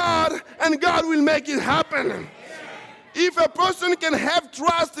ask God, and God will make it happen. If a person can have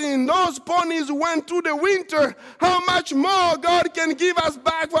trust in those ponies who went through the winter, how much more God can give us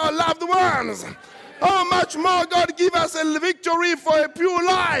back for our loved ones? How much more God give us a victory for a pure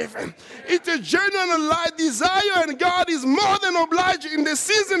life? It's a genuine life desire, and God is more than obliged in the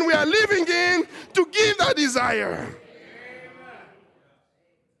season we are living in to give that desire.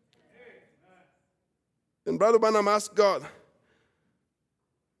 And Brother Branham asked God,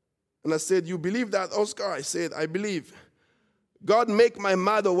 and I said, you believe that, Oscar? I said, I believe. God make my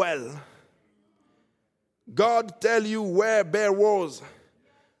mother well. God tell you where bear was,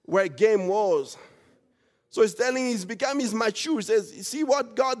 where game was. So he's telling, he's mature. He says, you see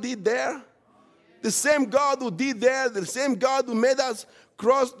what God did there? The same God who did there, the same God who made us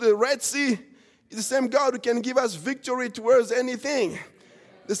cross the Red Sea, is the same God who can give us victory towards anything.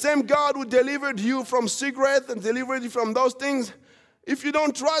 The same God who delivered you from cigarettes and delivered you from those things. If you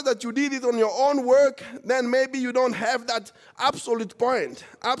don't trust that you did it on your own work, then maybe you don't have that absolute point,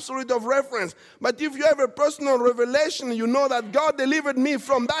 absolute of reference. But if you have a personal revelation, you know that God delivered me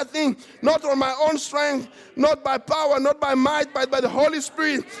from that thing, not on my own strength, not by power, not by might, but by the Holy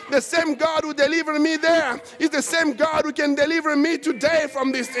Spirit. The same God who delivered me there is the same God who can deliver me today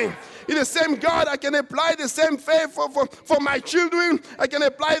from this thing. It's the same God. I can apply the same faith for my children. I can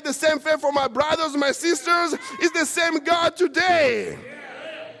apply the same faith for my brothers, my sisters. It's the same God today.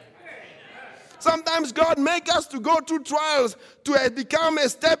 Sometimes God make us to go through trials to become a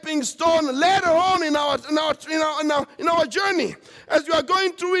stepping stone later on in our journey. As you are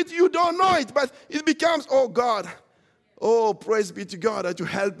going through it, you don't know it, but it becomes, oh God, oh praise be to God that you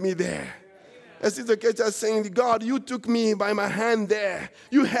helped me there. As Sister Kate is saying, God, you took me by my hand there.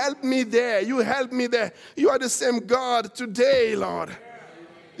 You helped me there. You helped me there. You are the same God today, Lord.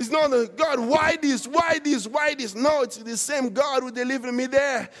 It's not a God, why this? No, it's the same God who delivered me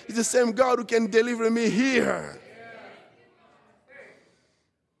there. It's the same God who can deliver me here.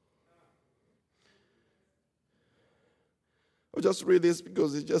 I'll just read this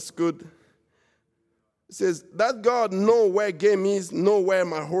because it's just good. It says, that God know where game is, know where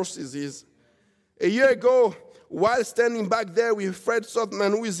my horses is. A year ago, while standing back there with Fred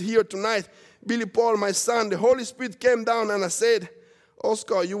Sothman, who is here tonight, Billy Paul, my son, the Holy Spirit came down and I said,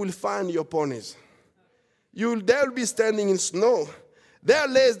 Oscar, you will find your ponies. They'll be standing in snow. There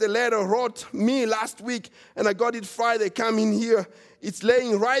lays the letter wrote me last week, and I got it Friday, come in here. It's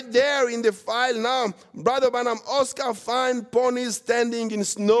laying right there in the file now. Brother Branham, Oscar find ponies standing in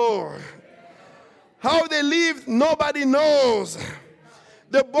snow. How they lived, nobody knows.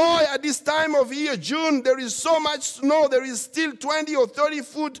 The boy at this time of year, June, there is so much snow. There is still 20 or 30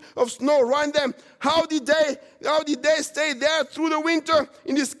 foot of snow around them. How did they stay there through the winter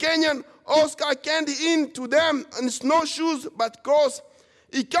in this canyon? Oscar can't into them in snowshoes, but of course,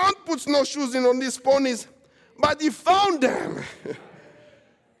 he can't put snowshoes in on these ponies. But he found them.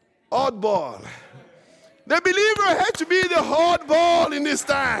 Oddball. The believer had to be the oddball in this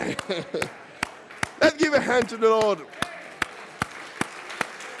time. Let's give a hand to the Lord.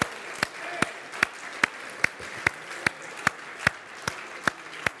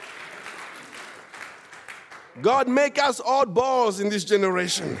 God, make us oddballs in this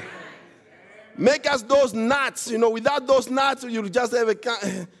generation. Make us those nuts. Without those nuts, you'll just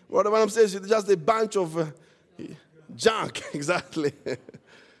have what I'm saying is just a bunch of junk. Exactly.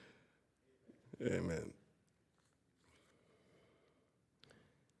 Amen.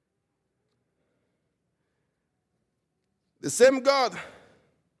 The same God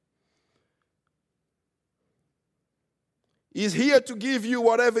is here to give you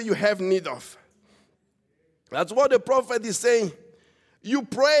whatever you have need of. That's what the prophet is saying. You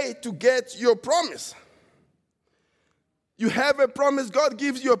pray to get your promise. You have a promise. God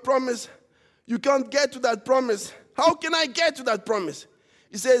gives you a promise. You can't get to that promise. How can I get to that promise?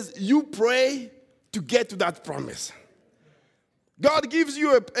 He says, you pray to get to that promise. God gives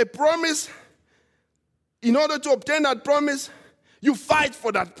you a promise. In order to obtain that promise, you fight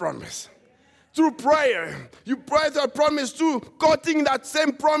for that promise. Through prayer, you pray that promise through quoting that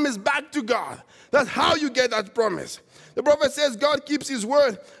same promise back to God. That's how you get that promise. The prophet says God keeps his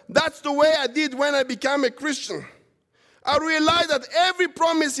word. That's the way I did when I became a Christian. I realized that every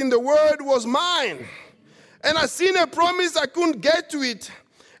promise in the word was mine. And I seen a promise, I couldn't get to it.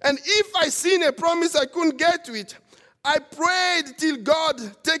 And if I seen a promise, I couldn't get to it, I prayed till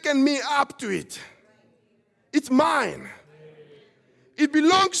God taken me up to it. It's mine. It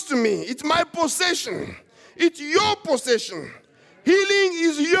belongs to me. It's my possession. It's your possession. Healing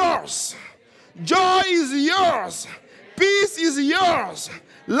is yours. Joy is yours. Peace is yours.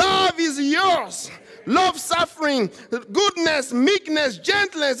 Love is yours. Love, suffering, goodness, meekness,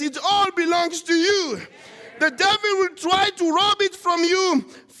 gentleness, it all belongs to you. The devil will try to rob it from you.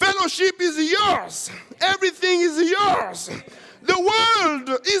 Fellowship is yours. Everything is yours. The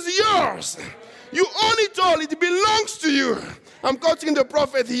world is yours. You own it all. It belongs to you. I'm quoting the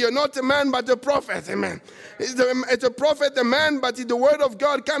prophet here, not a man, but a prophet. Amen. It's a prophet, a man, but the word of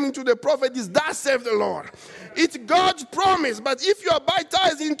God coming to the prophet is, thus saith the Lord. It's God's promise, but if you are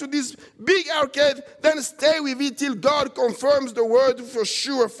baptized into this big arcade, then stay with it till God confirms the word for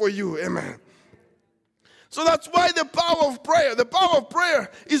sure for you. Amen. So that's why the power of prayer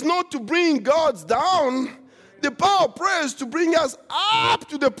is not to bring God down. The power of prayer is to bring us up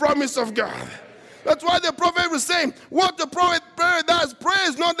to the promise of God. That's why the prophet was saying, what the prophet prayer does, prayer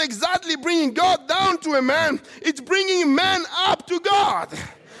is not exactly bringing God down to a man, it's bringing man up to God.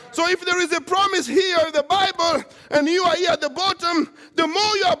 So if there is a promise here in the Bible, and you are here at the bottom, the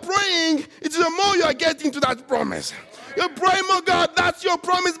more you are praying, it's the more you are getting to that promise. You pray, oh God, that's your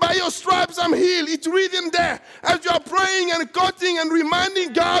promise. By your stripes I'm healed. It's written there. As you are praying and quoting and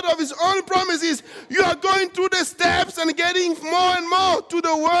reminding God of his own promises, you are going through the steps and getting more and more to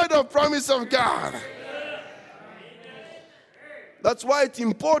the word of promise of God. That's why it's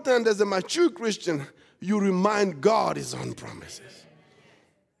important as a mature Christian, you remind God his own promises.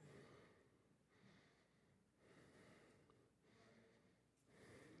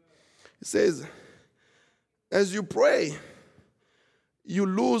 He says, as you pray, you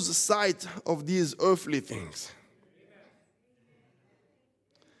lose sight of these earthly things.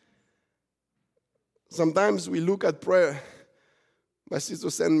 Sometimes we look at prayer. My sister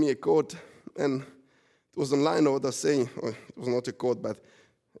sent me a quote, and it was online what I was saying. Well, it was not a quote, but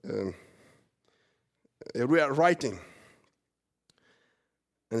a writing.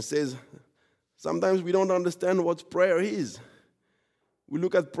 And it says, sometimes we don't understand what prayer is. We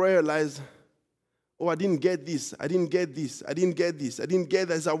look at prayer like, oh, I didn't get this, I didn't get this, I didn't get this, I didn't get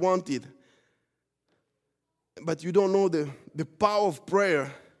as I wanted. But you don't know the power of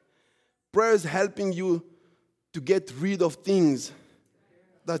prayer. Prayer is helping you to get rid of things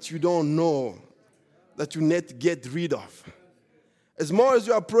that you don't know, that you need to get rid of. As more as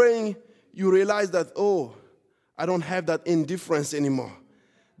you are praying, you realize that, oh, I don't have that indifference anymore.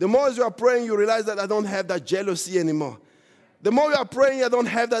 The more as you are praying, you realize that I don't have that jealousy anymore. The more you are praying, I don't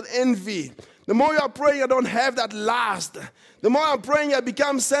have that envy. The more you are praying, I don't have that lust. The more I'm praying, I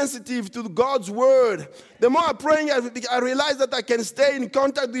become sensitive to God's word. The more I'm praying, I realize that I can stay in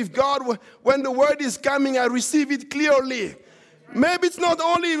contact with God. When the word is coming, I receive it clearly. Maybe it's not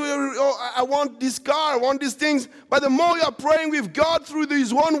only, oh, I want this car, I want these things, but the more you are praying with God through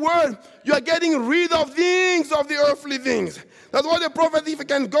His one word, you are getting rid of things, of the earthly things. That's why the prophet, if I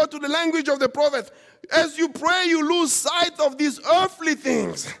can go to the language of the prophet, as you pray, you lose sight of these earthly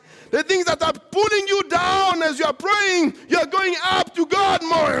things. The things that are pulling you down as you are praying, you are going up to God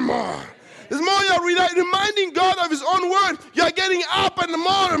more and more. The more you are reminding God of His own word, you are getting up and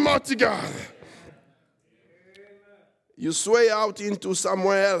more to God. You sway out into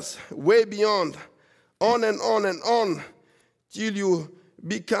somewhere else, way beyond, on and on and on, till you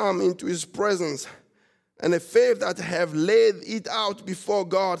become into His presence. And the faith that have laid it out before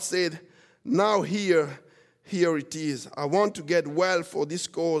God said, now here it is. I want to get well for this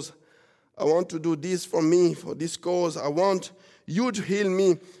cause. I want to do this for me, for this cause. I want you to heal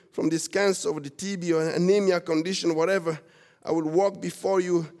me from this cancer or the TB or anemia condition, whatever. I will walk before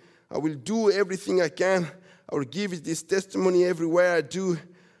you. I will do everything I can. I will give it this testimony everywhere I do.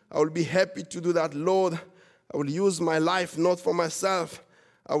 I will be happy to do that, Lord. I will use my life not for myself.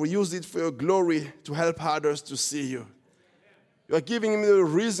 I will use it for your glory to help others to see you. You are giving me the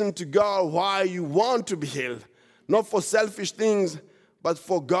reason to God why you want to be healed. Not for selfish things, but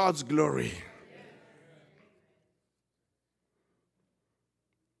for God's glory.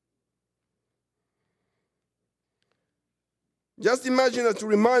 Just imagine that to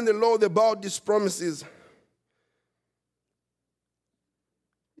remind the Lord about these promises.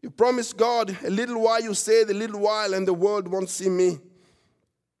 You promise God a little while, you said a little while, and the world won't see me.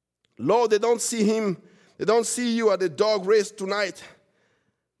 Lord, they don't see Him. They don't see you at the dog race tonight.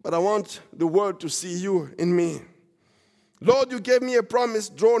 But I want the world to see you in me. Lord, you gave me a promise,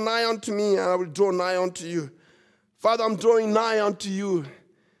 draw nigh unto me, and I will draw nigh unto you. Father, I'm drawing nigh unto you.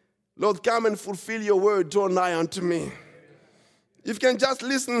 Lord, come and fulfill your word, draw nigh unto me. If you can just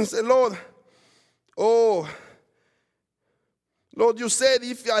listen and say, Lord, oh, Lord, you said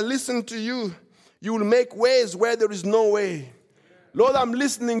if I listen to you, you will make ways where there is no way. Lord, I'm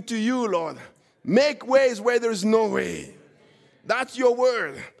listening to you, Lord. Make ways where there is no way. That's your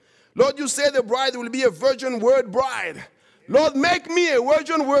word. Lord, you said the bride will be a virgin word bride. Lord, make me a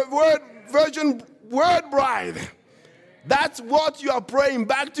virgin word bride. That's what you are praying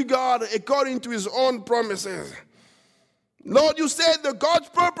back to God according to His own promises. Lord, you said that God's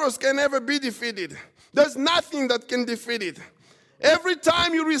purpose can never be defeated. There's nothing that can defeat it. Every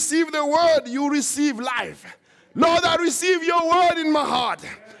time you receive the word, you receive life. Lord, I receive your word in my heart.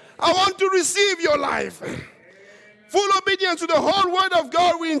 I want to receive your life. Full obedience to the whole word of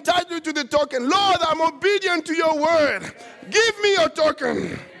God, we entitle you to the token. Lord, I'm obedient to your word. Give me your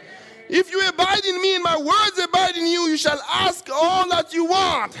token. If you abide in me and my words abide in you, you shall ask all that you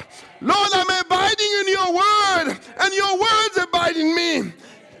want. Lord, I'm abiding in your word, and your words abide in me.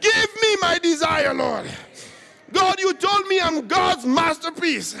 Give me my desire, Lord. God, you told me I'm God's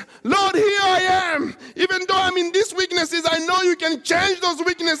masterpiece. Lord, here I am. Even though I'm in these weaknesses, I know you can change those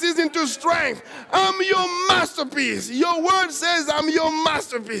weaknesses into strength. I'm your masterpiece. Your word says I'm your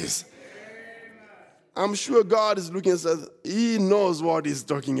masterpiece. I'm sure God is looking and says, He knows what He's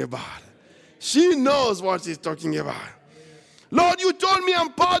talking about. She knows what He's talking about. Lord, you told me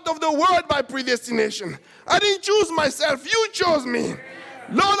I'm part of the world by predestination. I didn't choose myself. You chose me.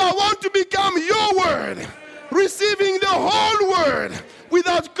 Lord, I want to become your word. Receiving the whole word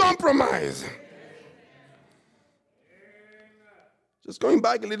without compromise. Just going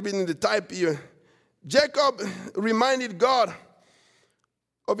back a little bit in the type here. Jacob reminded God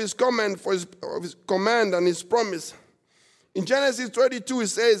of his command and his promise. In Genesis 32, it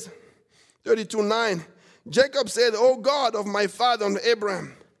says, 32:9, Jacob said, O God of my father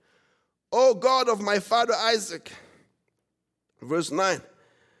Abraham, O God of my father Isaac. Verse 9.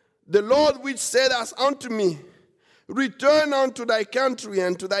 The Lord which said as unto me, return unto thy country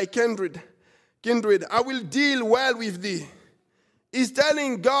and to thy kindred, I will deal well with thee. He's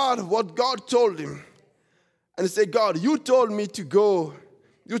telling God what God told him. And he said, God, you told me to go.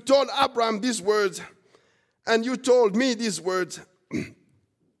 You told Abraham these words, and you told me these words.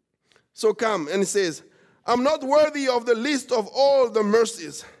 So come. And he says, I'm not worthy of the least of all the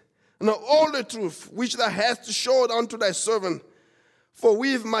mercies and of all the truth which thou hast showed unto thy servant. For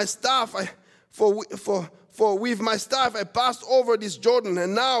with my staff I passed over this Jordan,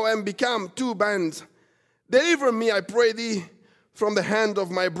 and now I am become two bands. Deliver me, I pray thee, from the hand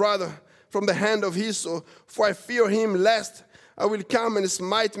of my brother, from the hand of Esau, for I fear him, lest I will come and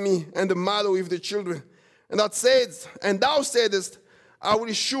smite me and the mother with the children. And thou saidest, I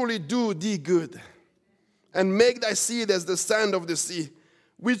will surely do thee good, and make thy seed as the sand of the sea,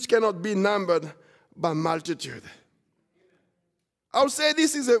 which cannot be numbered by multitude. I would say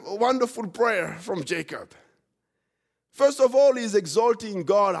this is a wonderful prayer from Jacob. First of all, he's exalting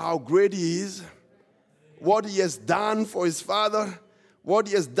God, how great he is, what he has done for his father, what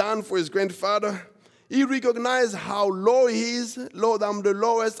he has done for his grandfather. He recognized how low he is. Lord, I'm the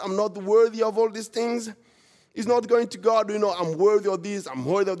lowest. I'm not worthy of all these things. He's not going to God, I'm worthy of this. I'm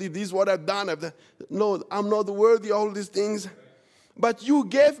worthy of this. This is what I've done. Lord, I'm not worthy of all these things. But you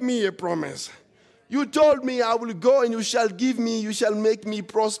gave me a promise. You told me I will go and you shall give me, you shall make me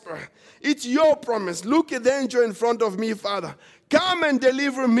prosper. It's your promise. Look at the danger in front of me, Father. Come and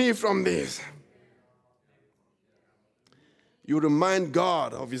deliver me from this. You remind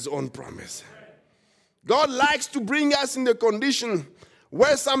God of his own promise. God likes to bring us in the condition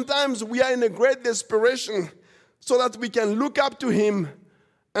where sometimes we are in a great desperation so that we can look up to him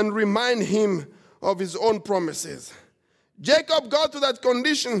and remind him of his own promises. Jacob got to that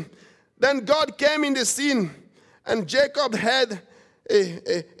condition. Then God came in the scene, and Jacob had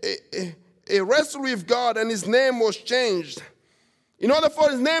a wrestle with God, and his name was changed. In order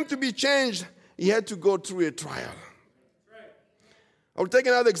for his name to be changed, he had to go through a trial. I'll take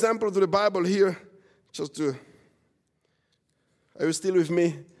another example to the Bible here, are you still with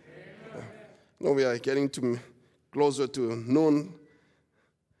me? No, we are getting closer to noon.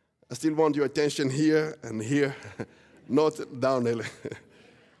 I still want your attention here and here, not down there.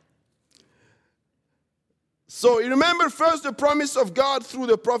 So you remember first the promise of God through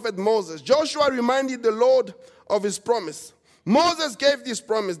the prophet Moses. Joshua reminded the Lord of his promise. Moses gave this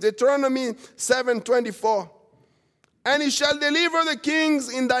promise, Deuteronomy 7:24. And he shall deliver the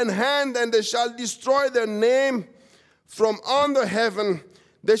kings in thine hand, and they shall destroy their name from under heaven.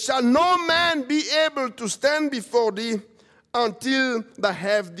 There shall no man be able to stand before thee until thou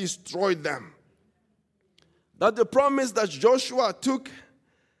have destroyed them. That's the promise that Joshua took,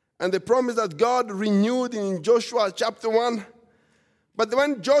 and the promise that God renewed in Joshua chapter 1. But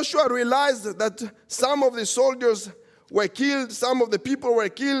when Joshua realized that some of the soldiers were killed, some of the people were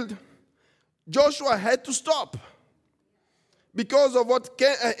killed, Joshua had to stop. Because of what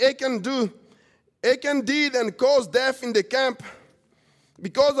Achan did and caused death in the camp.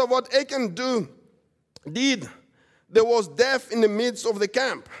 Because of what Achan did, there was death in the midst of the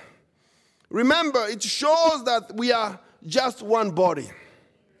camp. Remember, it shows that we are just one body.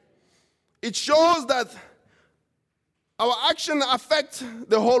 It shows that our action affects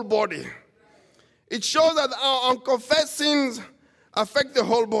the whole body. It shows that our unconfessed sins affect the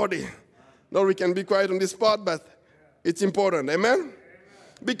whole body. Now we can be quiet on this part, but it's important. Amen?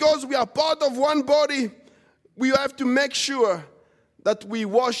 Because we are part of one body, we have to make sure that we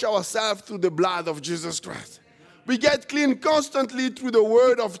wash ourselves through the blood of Jesus Christ. We get clean constantly through the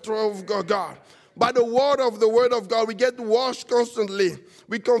word of God. By the word of God, we get washed constantly.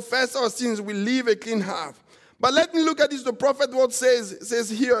 We confess our sins. We live a clean heart. But let me look at this. The prophet what says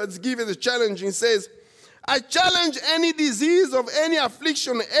here, it's given a challenge. He says, I challenge any disease of any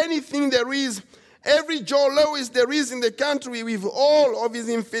affliction, anything there is, every Joe Louis there is in the country with all of his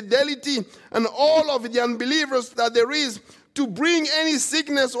infidelity and all of the unbelievers that there is, to bring any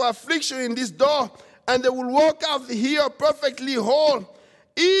sickness or affliction in this door, and they will walk out here perfectly whole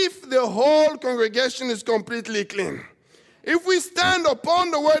if the whole congregation is completely clean. If we stand upon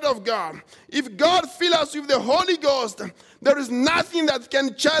the word of God, if God fills us with the Holy Ghost, there is nothing that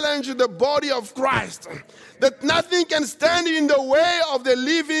can challenge the body of Christ. That nothing can stand in the way of the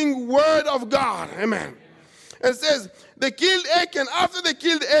living word of God. Amen. And it says, they killed Achan. After they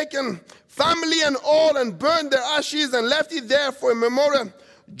killed Achan, family and all, and burned their ashes and left it there for a memorial,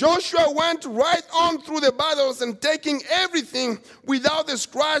 Joshua went right on through the battles and taking everything without a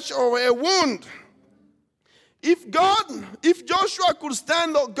scratch or a wound. If Joshua could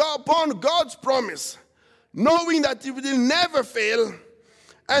stand upon God's promise, knowing that he will never fail,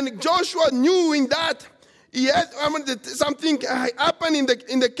 and Joshua knowing that something happened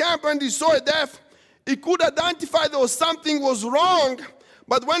in the camp and he saw a death, he could identify that something was wrong.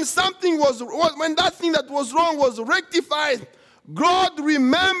 But when that thing that was wrong was rectified, God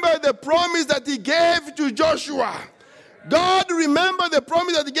remembered the promise that he gave to Joshua. God remembered the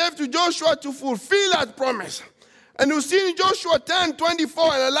promise that he gave to Joshua to fulfill that promise. And you see in Joshua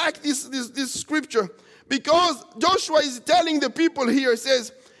 10:24, and I like this scripture, because Joshua is telling the people here, it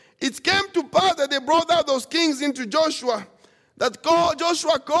says, it came to pass that they brought out those kings into Joshua, that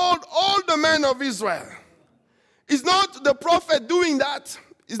Joshua called all the men of Israel. It's not the prophet doing that.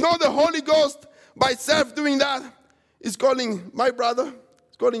 It's not the Holy Ghost by itself doing that. It's calling my brother.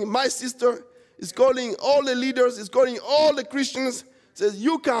 It's calling my sister. It's calling all the leaders. It's calling all the Christians. It says,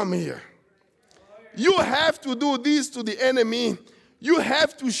 you come here. You have to do this to the enemy. You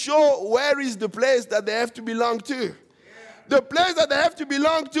have to show where is the place that they have to belong to. The place that they have to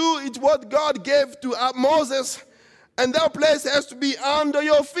belong to is what God gave to Moses. And that place has to be under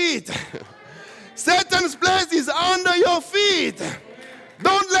your feet. Satan's place is under your feet.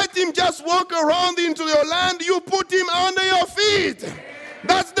 Don't let him just walk around into your land. You put him under your feet.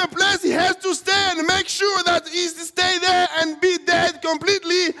 That's the place he has to stay, and make sure that he stay there and be dead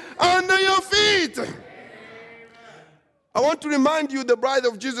completely under your feet. I want to remind you, the bride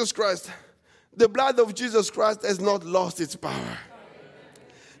of Jesus Christ, the blood of Jesus Christ has not lost its power.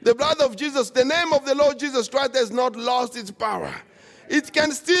 The blood of Jesus, the name of the Lord Jesus Christ has not lost its power. It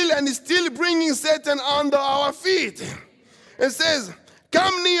can still and is still bringing Satan under our feet. It says,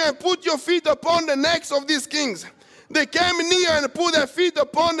 come near and put your feet upon the necks of these kings. They came near and put their feet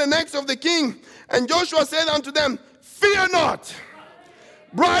upon the necks of the king. And Joshua said unto them, fear not.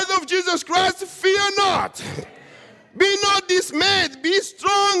 Bride of Jesus Christ, fear not. Be not dismayed. Be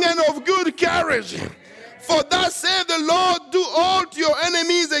strong and of good courage. For thus saith the Lord, do all to your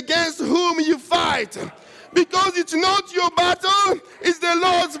enemies against whom you fight. Because it's not your battle, it's the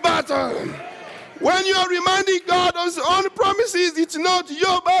Lord's battle. When you are reminding God of his own promises, it's not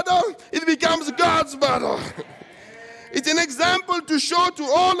your battle, it becomes God's battle. It's an example to show to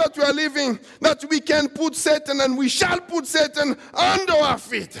all that we are living that we can put Satan, and we shall put Satan under our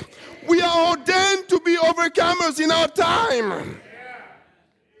feet. We are ordained to be overcomers in our time.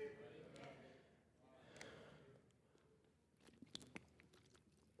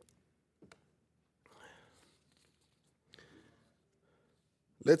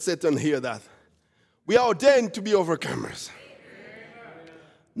 Let Satan hear that. We are ordained to be overcomers.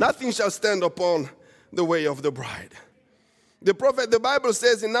 Nothing shall stand upon the way of the bride. The Bible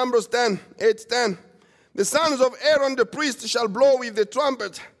says in Numbers 8:10, the sons of Aaron the priest shall blow with the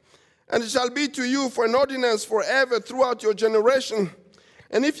trumpet, and it shall be to you for an ordinance forever throughout your generation.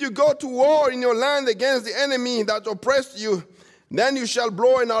 And if you go to war in your land against the enemy that oppressed you, then you shall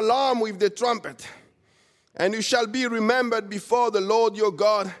blow an alarm with the trumpet. And you shall be remembered before the Lord your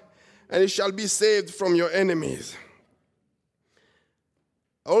God, and you shall be saved from your enemies.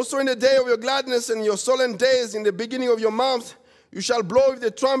 Also in the day of your gladness and your solemn days, in the beginning of your month, you shall blow with the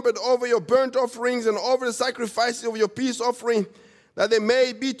trumpet over your burnt offerings and over the sacrifices of your peace offering, that they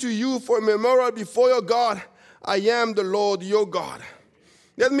may be to you for a memorial before your God. I am the Lord your God.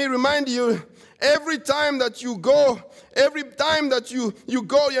 Let me remind you, every time that you go and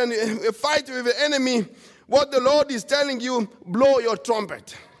fight with the enemy, what the Lord is telling you, blow your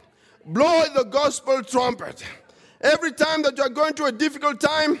trumpet. Blow the gospel trumpet. Every time that you are going through a difficult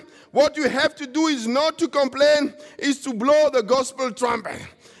time, what you have to do is not to complain, is to blow the gospel trumpet.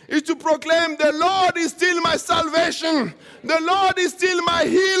 Is to proclaim, the Lord is still my salvation. The Lord is still my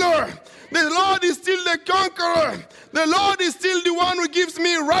healer. The Lord is still the conqueror. The Lord is still the one who gives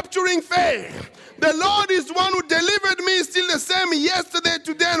me rapturing faith. The Lord is the one who delivered me, still the same yesterday,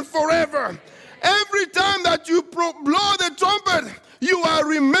 today, and forever. Every time that you blow the trumpet, you are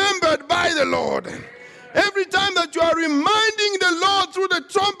remembered by the Lord. Every time that you are reminding the Lord through the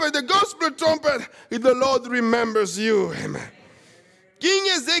trumpet, the gospel trumpet, the Lord remembers you. Amen. King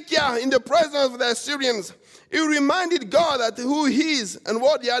Ezekiel, in the presence of the Assyrians, he reminded God that who he is and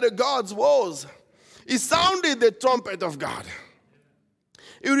what the other gods was. He sounded the trumpet of God.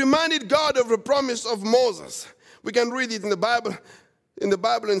 He reminded God of the promise of Moses. We can read it in the Bible. In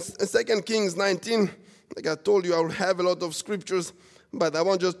 2 Kings 19, like I told you, I will have a lot of scriptures, but I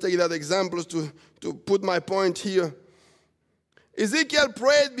won't just take that examples to put my point here. Ezekiel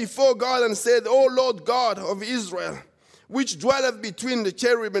prayed before God and said, O Lord God of Israel, which dwelleth between the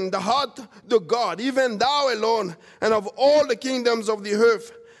cherubim, the heart, the God, even thou alone, and of all the kingdoms of the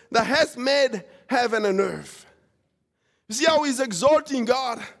earth, that hast made heaven and earth. You see how he's exalting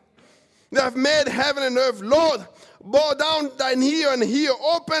God? They have made heaven and earth. Lord, bow down thine ear and hear.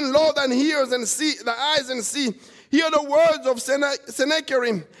 Open, Lord, thine ears and see, thy eyes and see. Hear the words of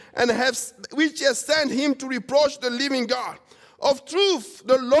Sennacherib, which has sent him to reproach the living God. Of truth,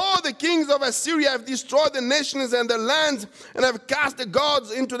 the Lord, the kings of Assyria have destroyed the nations and the lands, and have cast the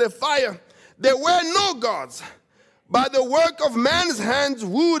gods into the fire. There were no gods, by the work of man's hands,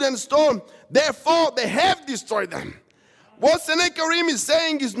 wood and stone. Therefore, they have destroyed them. What Sennacherib is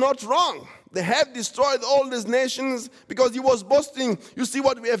saying is not wrong. They have destroyed all these nations because he was boasting. You see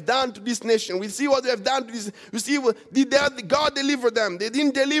what we have done to this nation. We see what we have done to this. You see, God delivered them. They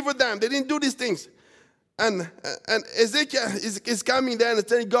didn't deliver them. They didn't do these things. And Ezekiel is coming there and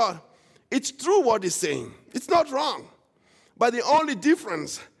telling God, it's true what he's saying. It's not wrong. But the only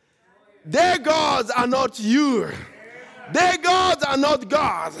difference, their gods are not you. Their gods are not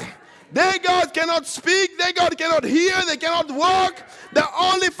God. Their God cannot speak. Their God cannot hear. They cannot walk. They're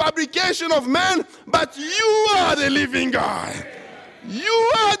only fabrication of man. But you are the living God.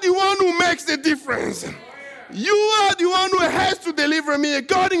 You are the one who makes the difference. You are the one who has to deliver me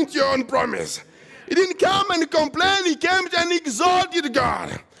according to your own promise. He didn't come and complain. He came and exalted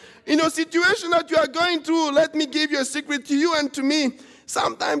God. In a situation that you are going through, let me give you a secret to you and to me.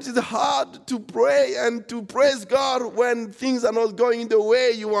 Sometimes it's hard to pray and to praise God when things are not going the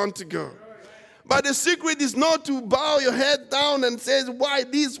way you want to go. But the secret is not to bow your head down and say, why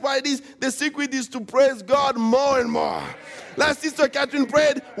this, why this? The secret is to praise God more and more. Like Sister Catherine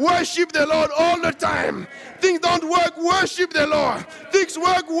prayed, worship the Lord all the time. Things don't work, worship the Lord. Things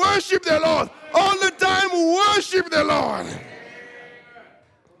work, worship the Lord. All the time, worship the Lord.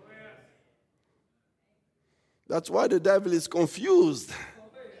 That's why the devil is confused.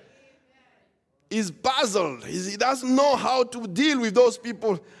 He's puzzled. He doesn't know how to deal with those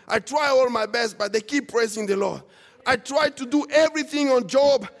people. I try all my best, but they keep praising the Lord. I try to do everything on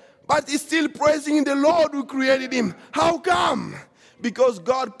Job, but he's still praising the Lord who created him. How come? Because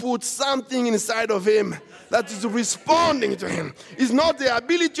God put something inside of him that is responding to him. It's not the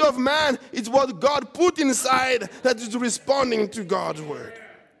ability of man, it's what God put inside that is responding to God's word.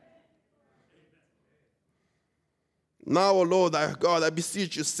 Now, O Lord, our God, I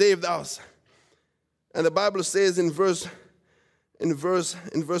beseech you, save us. And the Bible says in verse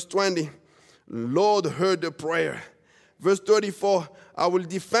 20, Lord heard the prayer. Verse 34, I will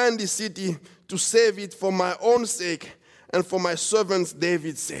defend the city to save it for my own sake and for my servant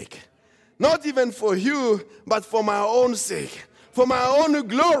David's sake. Not even for you, but for my own sake. For my own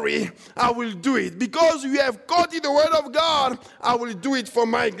glory, I will do it. Because you have quoted the word of God, I will do it for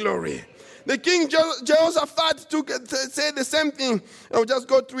my glory. The king Jehoshaphat said the same thing. I'll just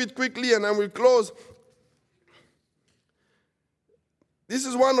go through it quickly and I will close. This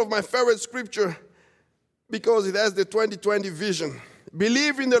is one of my favorite scripture because it has the 2020 vision.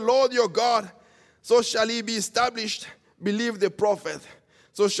 Believe in the Lord your God, so shall he be established. Believe the prophet,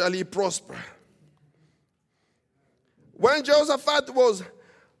 so shall he prosper. When Jehoshaphat was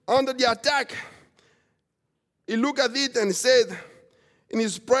under the attack, he looked at it and said in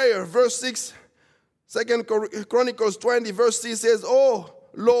his prayer, verse 6, 2 Chronicles 20, verse 6 says, O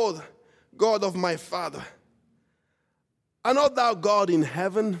Lord, God of my father, art not thou God in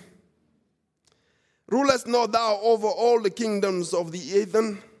heaven? Rulest not thou over all the kingdoms of the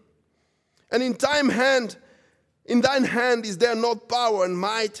heathen? And in thine hand is there not power and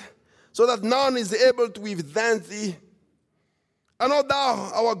might, so that none is able to withstand thee? Art not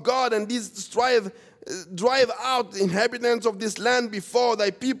thou our God, and didst drive out the inhabitants of this land before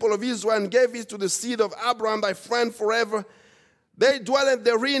thy people of Israel, and gave it to the seed of Abraham thy friend forever? They dwelleth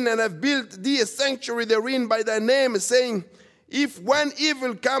therein, and have built thee a sanctuary therein by thy name, saying, if when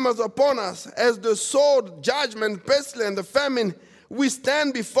evil cometh upon us, as the sword, judgment, pestilence, the famine, we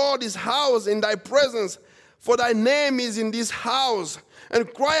stand before this house in thy presence, for thy name is in this house,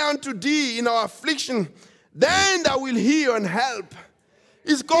 and cry unto thee in our affliction, then thou wilt hear and help.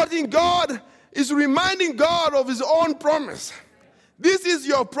 He's quoting God, is reminding God of his own promise. This is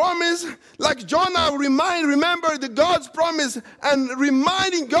your promise, like Jonah remember the God's promise and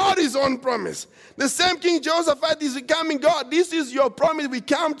reminding God his own promise. The same King Jehoshaphat is becoming God. This is your promise. We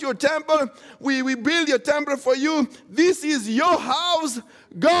come to your temple. We build your temple for you. This is your house.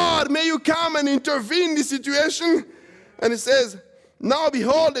 God, may you come and intervene in this situation. And it says, now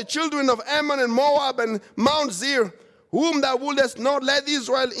behold, the children of Ammon and Moab and Mount Seir, whom thou wouldest not let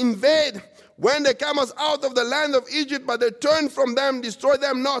Israel invade, when they come us out of the land of Egypt, but they turn from them, destroy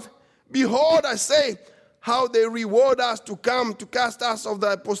them not. Behold, I say, how they reward us to come to cast us of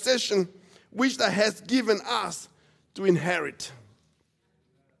thy possession, which thou hast given us to inherit.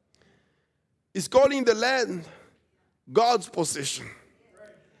 He's calling the land God's possession.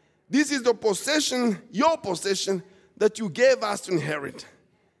 This is the possession, your possession, that you gave us to inherit.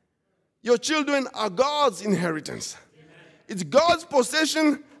 Your children are God's inheritance. It's God's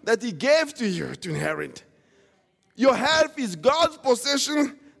possession that He gave to you to inherit. Your health is God's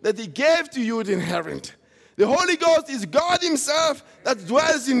possession that He gave to you to inherit. The Holy Ghost is God Himself that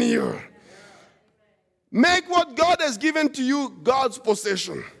dwells in you. Make what God has given to you God's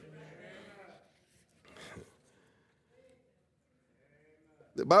possession.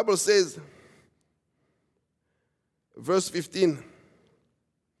 The Bible says, verse 15,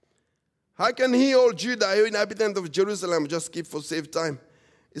 how can he, O Judah, you inhabitant of Jerusalem, just skip for save time.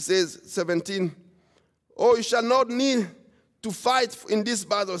 It says, 17, oh, you shall not need to fight in this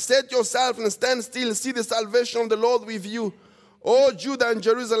battle. Set yourself and stand still. See the salvation of the Lord with you. O Judah and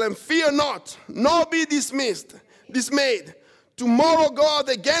Jerusalem, fear not, nor be dismayed. Tomorrow go out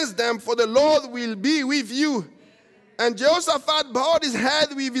against them, for the Lord will be with you. And Jehoshaphat bowed his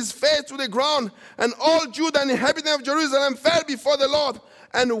head with his face to the ground, and all Judah and the inhabitants of Jerusalem fell before the Lord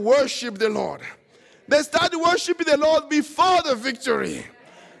and worshiped the Lord. They started worshiping the Lord before the victory.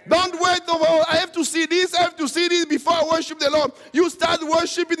 Don't wait, oh, I have to see this before I worship the Lord. You start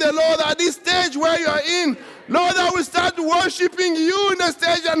worshiping the Lord at this stage where you are in. Lord, I will start worshiping you in the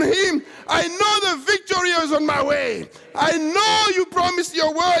stage and Him. I know the victory is on my way. I know you promised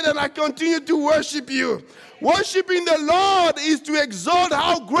your word, and I continue to worship you. Worshiping the Lord is to exalt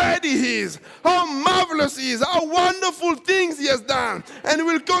how great He is, how marvelous He is, how wonderful things He has done, and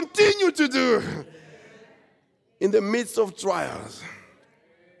will continue to do in the midst of trials.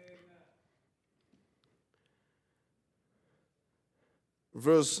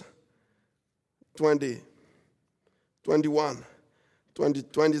 Verse 20, 21,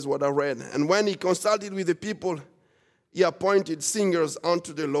 20 is what I read. And when he consulted with the people, he appointed singers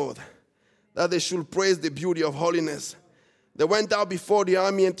unto the Lord, that they should praise the beauty of holiness. They went out before the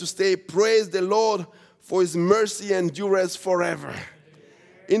army and to say, praise the Lord, for His mercy endures forever.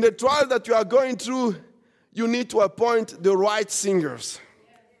 In the trial that you are going through, you need to appoint the right singers.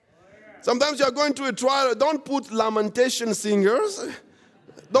 Sometimes you are going through a trial. Don't put lamentation singers.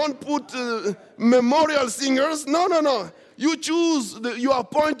 Don't put memorial singers. No. You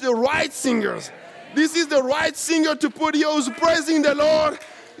appoint the right singers. This is the right singer to put here who's praising the Lord.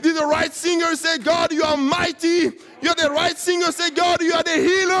 This is the right singer. Say, God, you are mighty. You're the right singer. Say, God, you are the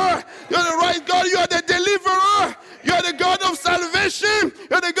healer. You're the right God. You are the deliverer. You are the God of salvation.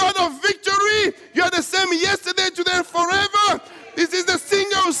 You're the God of victory. You are the same yesterday, today, and forever. This is the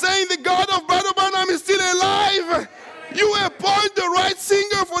singer who's saying the God of Brother Branham is still alive. You appoint the right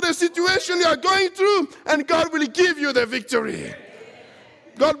singer for the situation you are going through, and God will give you the victory.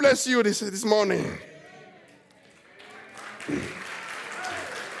 God bless you this morning.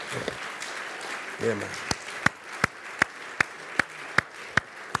 Amen.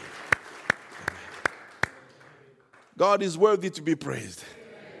 God is worthy to be praised.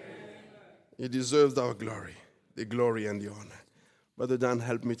 He deserves our glory, the glory and the honor. Brother Dan,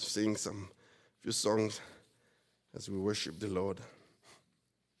 help me to sing few songs as we worship the Lord.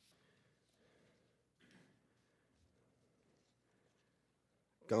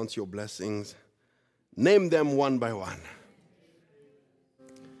 Count your blessings. Name them one by one.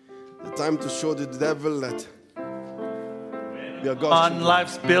 The time to show the devil that we are God's on children.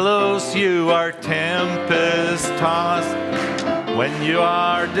 life's billows you are tempest tossed. When you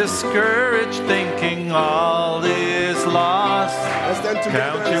are discouraged, thinking all is lost. Let's stand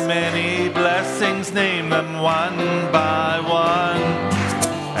together. Count your many blessings, name them one by one,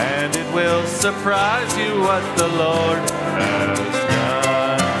 and it will surprise you what the Lord has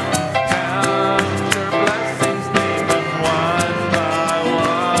done. Count your blessings, name them one by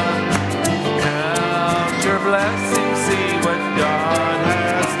one. Count your blessings, see what God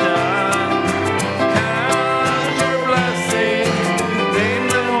has done. Count your blessings, name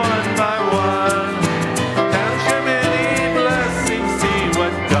them one by one. Count your many blessings, see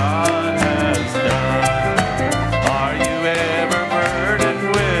what God has done. Are you ever burdened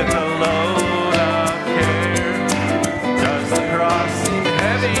with a load of care? Does the cross seem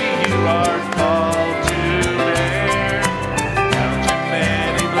heavy you are called to bear? Count your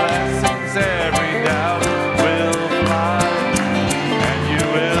many blessings, every doubt will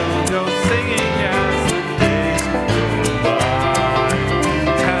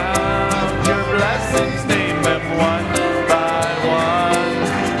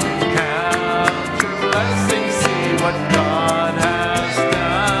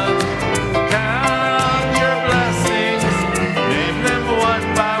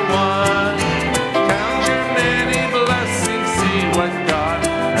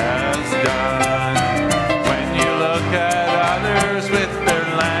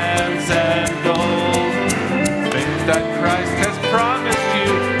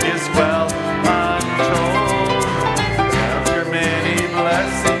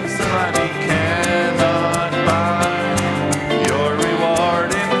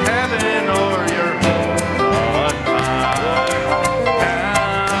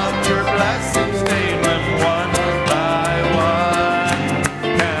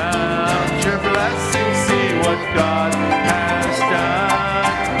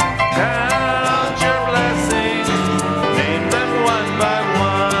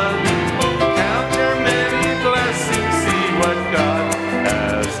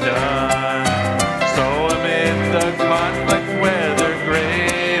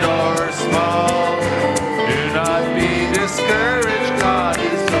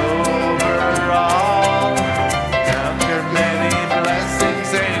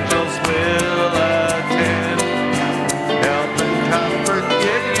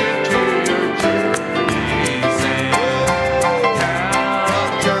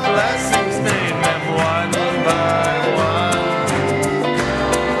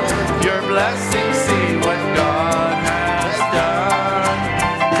blessings, see what God has done.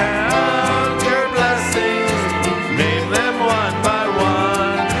 Count your blessings, name them one by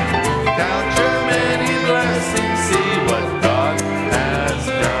one. Count your many blessings, see what God has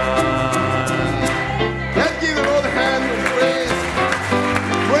done. Let's give the Lord a hand of praise.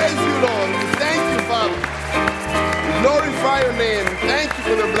 Praise you, Lord. We thank you, Father. We glorify your name. Thank you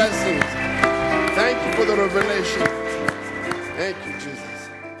for the blessings. Thank you for the revelation. Thank you, Jesus.